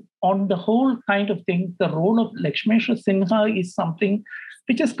I think on the whole kind of thing, the role of Lakshmeshwar Sinha is something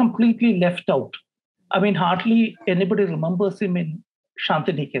which is completely left out. Hardly anybody remembers him in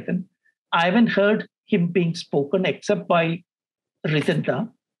Santiniketan. I haven't heard him being spoken except by Ritinda.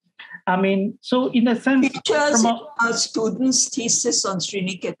 So in a sense, features a student's thesis on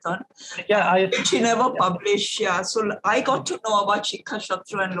Sriniketan, which she never published. Yeah, so I got to know about Shikha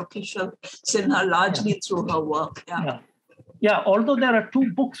Shatru and Lokeshwar Sinha largely through her work. Yeah. Although there are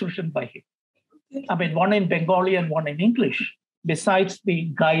 2 books written by him. One in Bengali and one in English, besides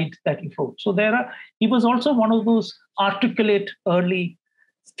the guide that he wrote. So he was also one of those articulate early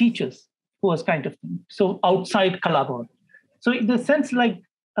teachers who was kind of so outside Kalabad. So in the sense, like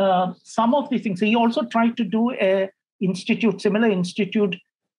some of these things, he also tried to do similar institute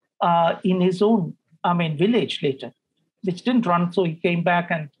in his own, village later, which didn't run. So he came back,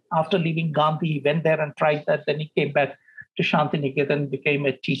 and after leaving Gandhi, he went there and tried that. Then he came back to Santiniketan and became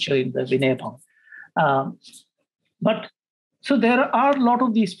a teacher in the Vinay Bhavan. But So there are a lot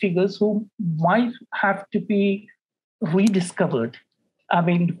of these figures who might have to be rediscovered. I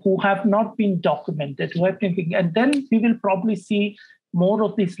mean, who have not been documented, who have been, and then we will probably see more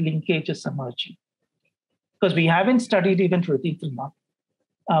of these linkages emerging. Because we haven't studied even Raditya.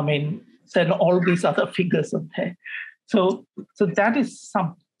 I mean, then all these other figures are there. So that is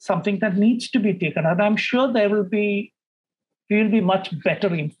something that needs to be taken. And I'm sure we will be much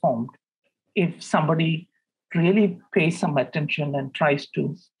better informed if somebody really pays some attention and tries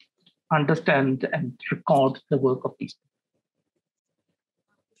to understand and record the work of these people.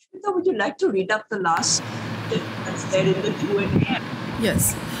 Shweta, would you like to read up the last that's there in the Q&A?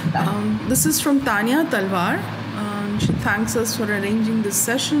 Yes. This is from Tanya Talwar. She thanks us for arranging this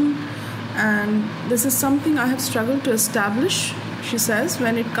session. And this is something I have struggled to establish, she says,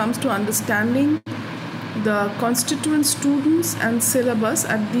 when it comes to understanding the constituent students and syllabus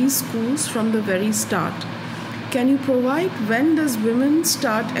at these schools from the very start. Can you provide when does women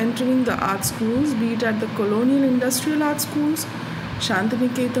start entering the art schools, be it at the colonial industrial art schools,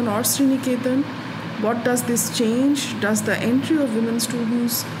 Santiniketan or Sriniketan? What does this change? Does the entry of women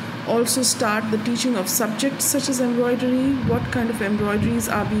students also start the teaching of subjects such as embroidery? What kind of embroideries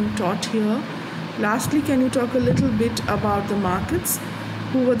are being taught here? Lastly, can you talk a little bit about the markets?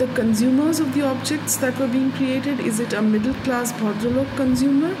 Who were the consumers of the objects that were being created? Is it a middle-class Bhadralok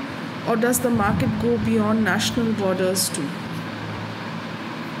consumer, or does the market go beyond national borders too?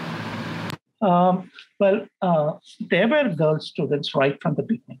 There were girl students right from the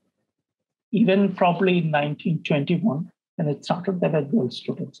beginning. Even probably in 1921, when it started, there were girl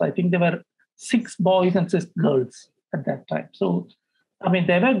students. I think there were 6 boys and 6 girls at that time. So, I mean,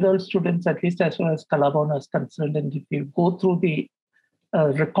 there were girl students, at least as far as Kalabona is concerned. And if you go through the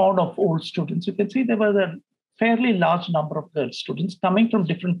record of old students, you can see there was a fairly large number of girl students coming from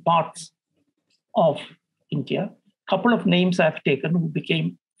different parts of India. A couple of names I've taken who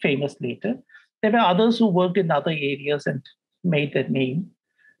became famous later. There were others who worked in other areas and made their name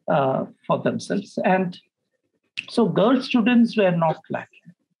for themselves. And so girl students were not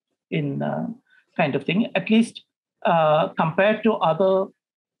lacking in kind of thing, at least compared to other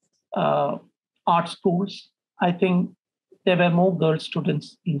art schools. I think there were more girl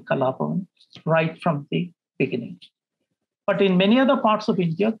students in Kalabhavan right from the beginning. But in many other parts of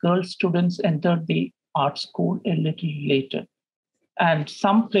India, girl students entered the art school a little later, and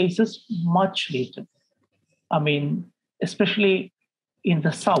some places much later. I mean, especially in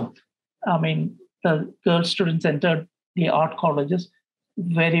the South, I mean, the girl students entered the art colleges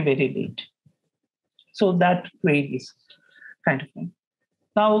very, very late. So that varies, kind of thing.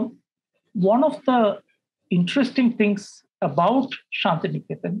 Now, one of the interesting things about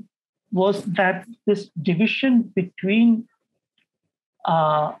Santiniketan was that this division between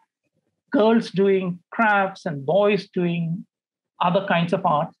girls doing crafts and boys doing other kinds of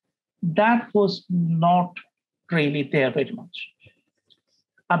art, that was not really there very much.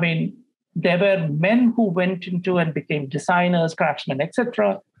 I mean, there were men who went into and became designers, craftsmen,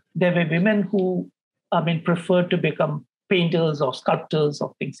 etc. There were women who, I mean, preferred to become painters or sculptors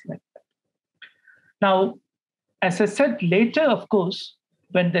or things like that. Now, as I said later, of course,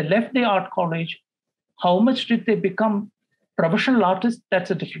 when they left the art college, how much did they become professional artists?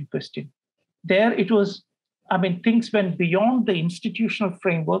 That's a different question. There it was, I mean, things went beyond the institutional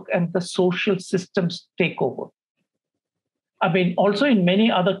framework and the social systems take over. I mean, also in many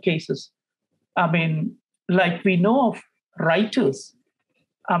other cases, I mean, like we know of writers,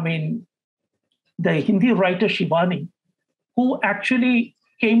 I mean, the Hindi writer Shivani, who actually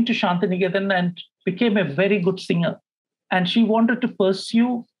came to Santiniketan and became a very good singer. And she wanted to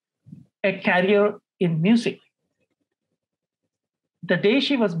pursue a career in music. The day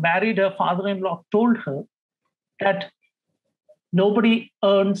she was married, her father-in-law told her that nobody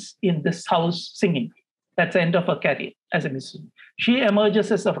earns in this house singing. That's the end of her career as a musician. She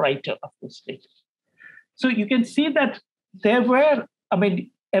emerges as a writer of this later. So you can see that there were, I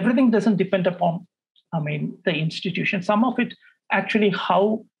mean, everything doesn't depend upon, I mean, the institution. Some of it actually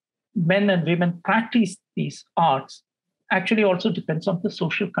how men and women practice these arts actually also depends on the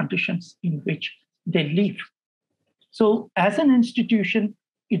social conditions in which they live. So as an institution,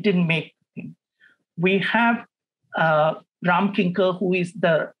 it didn't make thing. We have Ram Kinkar, who is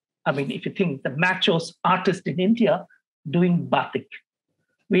the, I mean, if you think the machos artist in India doing batik.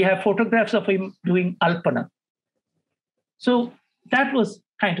 We have photographs of him doing alpana. So that was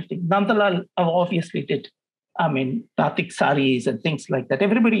kind of thing. Nandalal obviously did, I mean, batik saris and things like that.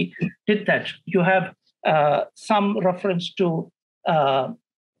 Everybody did that. You have some reference to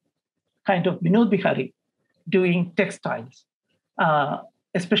kind of Vinod Bihari doing textiles,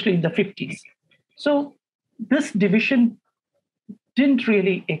 especially in the 50s. So this division didn't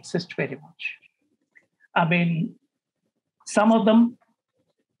really exist very much. I mean, some of them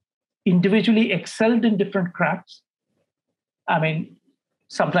individually excelled in different crafts. I mean,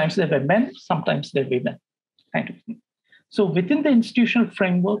 sometimes they were men, sometimes they were women, kind of thing. So within the institutional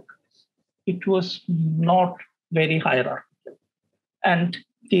framework, it was not very hierarchical. And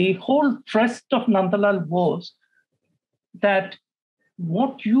the whole thrust of Nandalal was that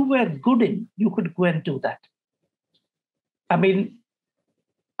what you were good in, you could go and do that. I mean,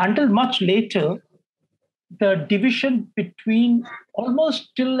 until much later, the division between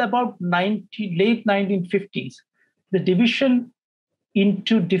almost till about late 1950s, the division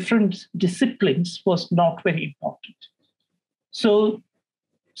into different disciplines was not very important. So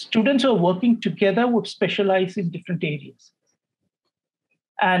students who are working together would specialize in different areas.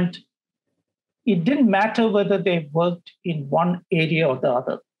 And it didn't matter whether they worked in one area or the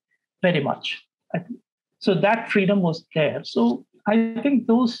other very much. So that freedom was there. So I think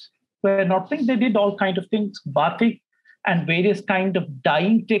those were not things. They did all kinds of things, batik and various kind of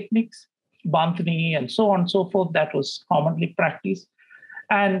dyeing techniques, bandhani and so on and so forth. That was commonly practiced.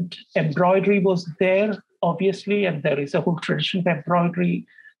 And embroidery was there, obviously, and there is a whole traditional embroidery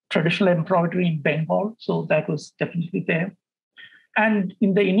in Bengal. So that was definitely there. And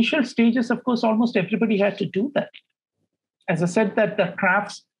in the initial stages, of course, almost everybody had to do that. As I said, that the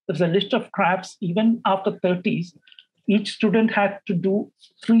crafts, there's a list of crafts, even after 30s, each student had to do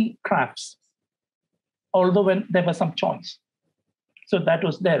 3 crafts, although when there was some choice. So that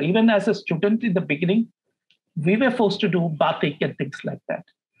was there. Even as a student in the beginning, we were forced to do batik and things like that.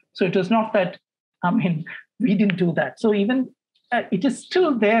 So it was not that, we didn't do that. So even it is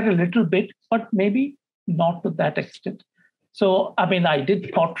still there a little bit, but maybe not to that extent. So, I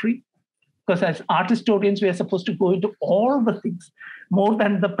did pottery, because as art historians, we are supposed to go into all the things more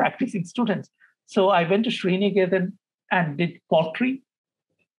than the practicing students. So I went to Sriniketan and did pottery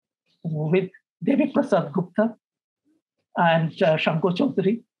with Devi Prasad Gupta and Shanko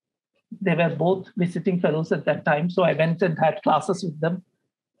Chaudhary. They were both visiting fellows at that time. So I went and had classes with them.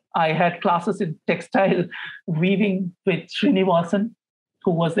 I had classes in textile weaving with Srinivasan,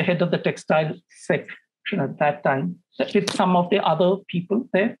 who was the head of the textile section at that time, with some of the other people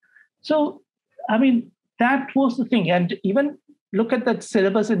there. So, that was the thing. And even look at that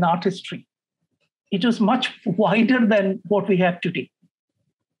syllabus in art history. It was much wider than what we have today.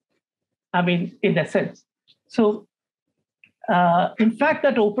 In a sense. So, in fact,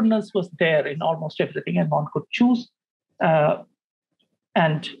 that openness was there in almost everything, and one could choose.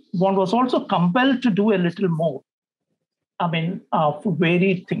 And one was also compelled to do a little more, for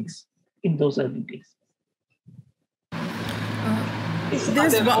varied things in those early days.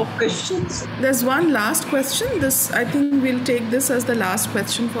 There's one last question. I think we'll take this as the last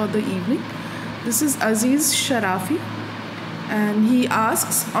question for the evening. This is Aziz Sharafi. And he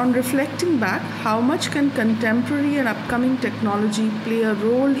asks, on reflecting back, how much can contemporary and upcoming technology play a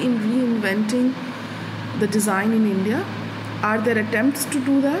role in reinventing the design in India? Are there attempts to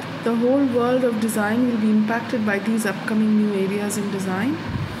do that? The whole world of design will be impacted by these upcoming new areas in design.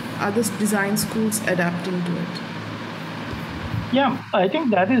 Are the design schools adapting to it? Yeah, I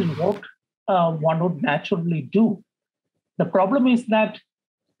think that is what one would naturally do. The problem is that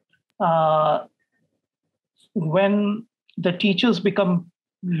when the teachers become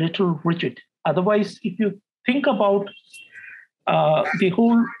little rigid. Otherwise, if you think about the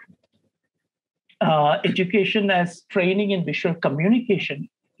whole education as training in visual communication,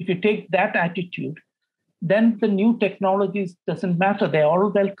 if you take that attitude, then the new technologies doesn't matter. They're all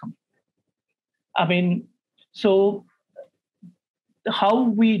welcome. So how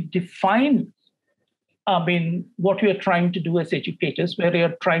we define, what we are trying to do as educators, where we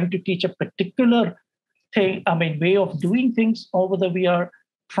are trying to teach a particular thing, way of doing things, or whether we are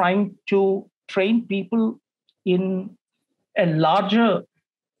trying to train people in a larger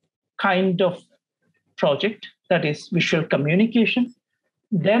kind of project, that is visual communication,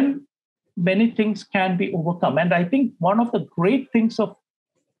 then many things can be overcome. And I think one of the great things of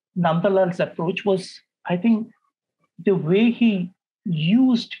Nandalal's approach was, I think, the way he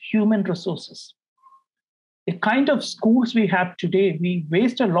used human resources. The kind of schools we have today, we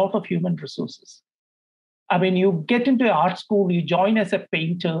waste a lot of human resources. You get into an art school, you join as a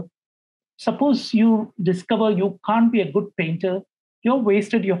painter. Suppose you discover you can't be a good painter, you've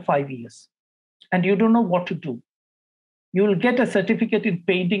wasted your 5 years and you don't know what to do. You will get a certificate in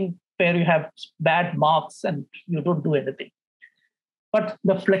painting where you have bad marks and you don't do anything. But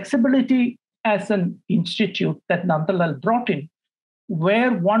the flexibility as an institute that Nandalal brought in,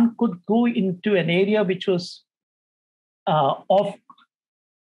 where one could go into an area which was of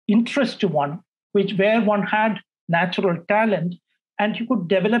interest to one, where one had natural talent, and you could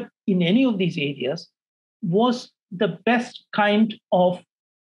develop in any of these areas, was the best kind of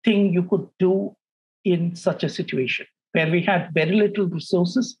thing you could do in such a situation where we had very little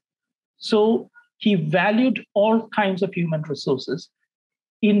resources. So he valued all kinds of human resources,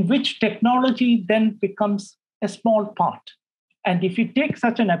 in which technology then becomes a small part. And if you take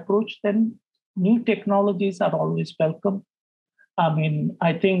such an approach, then new technologies are always welcome. I mean,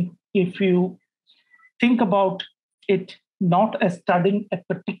 I think if you think about it not as studying a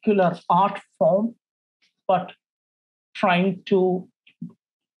particular art form, but trying to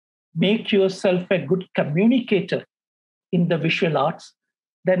make yourself a good communicator in the visual arts,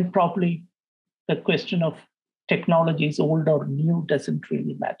 then probably the question of technology is old or new doesn't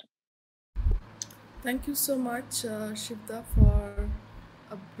really matter. Thank you so much, Shivda, for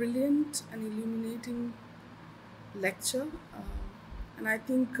a brilliant and illuminating lecture. And I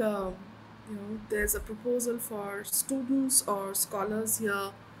think there's a proposal for students or scholars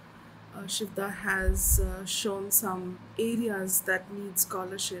here. Shivda has shown some areas that need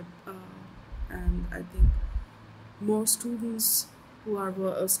scholarship, and I think more students who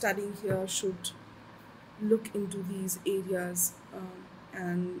are studying here should look into these areas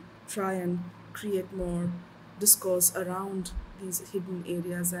and try and create more discourse around these hidden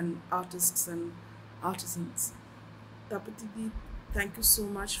areas and artists and artisans. Tapatidi, thank you so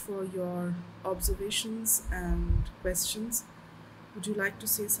much for your observations and questions. Would you like to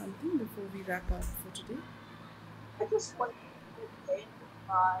say something before we wrap up for today? I just want to end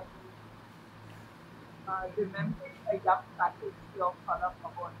by remembering a young faculty of Kala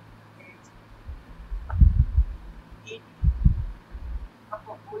Bhavan. It of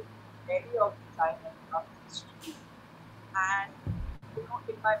a whole area of design and art history. And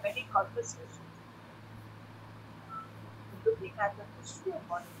in my many conversations, looking at the history of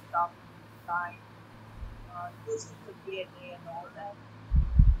modern craft design, using the DNA and all that,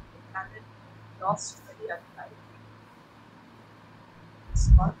 it hadn't lost very unlikely.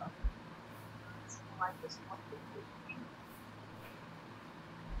 Scholar. So I just wanted to think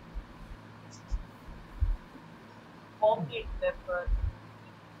formulate member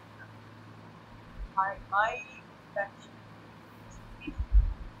my intention is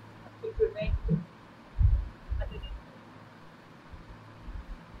to remain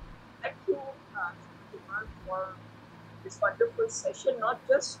thank you, Kumar, for this wonderful session, not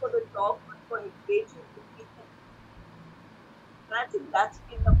just for the talk, but for engaging with people. And I think that's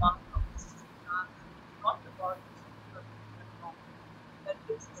been the mark of this seminar, not about that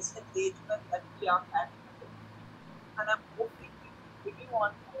it's this engagement that we are having. And I'm hoping we continue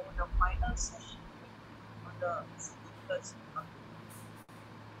on for the final session on the speakers. I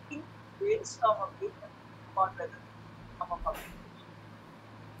think brainstorm a bit about whether to become a publication.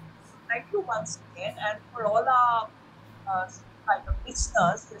 Thank you once again, and for all our kind of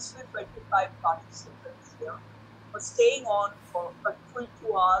listeners, there's 25 participants here, for staying on for a full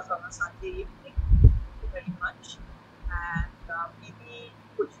 2 hours on a Sunday evening. Thank you very much. And maybe,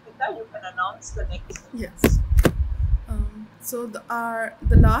 Pushpita, you can announce the next session. Yes. So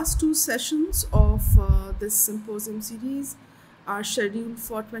the last 2 sessions of this symposium series are scheduled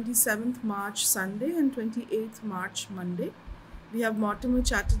for 27th March Sunday and 28th March Monday. We have Mortimer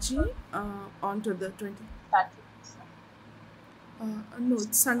Chatterjee onto the 20th. No,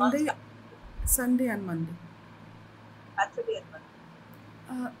 it's Sunday and Monday. Saturday and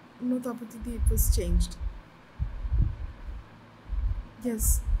Monday. No, Tapatidi, it was changed.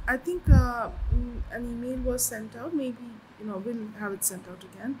 Yes, I think an email was sent out. Maybe we'll have it sent out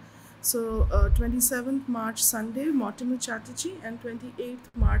again. So 27th March Sunday, Mortimer Chatterjee, and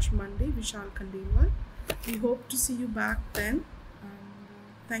 28th March Monday, Vishal Khandelwal. We hope to see you back then. And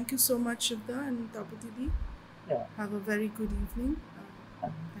thank you so much, Shivda and Tapatidi. Yeah. Have a very good evening.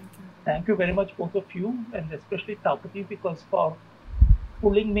 Thank you. Thank you very much, both of you, and especially Tapati, because for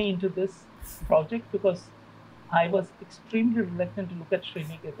pulling me into this project, because I was extremely reluctant to look at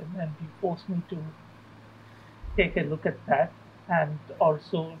Sriniketan, and you forced me to take a look at that. And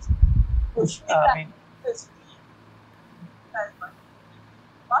also, but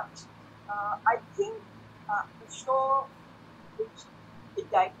I think the show which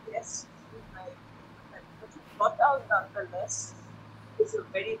it digressed, but you brought out nonetheless is a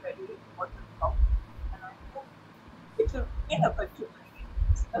very, very important topic. And I hope it will remain a particular.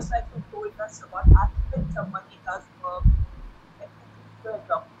 Just like you told us about aspects of Manika's work,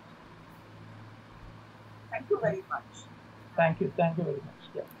 thank you very much. Thank you very much.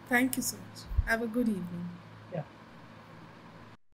 Yeah. Thank you so much. Have a good evening.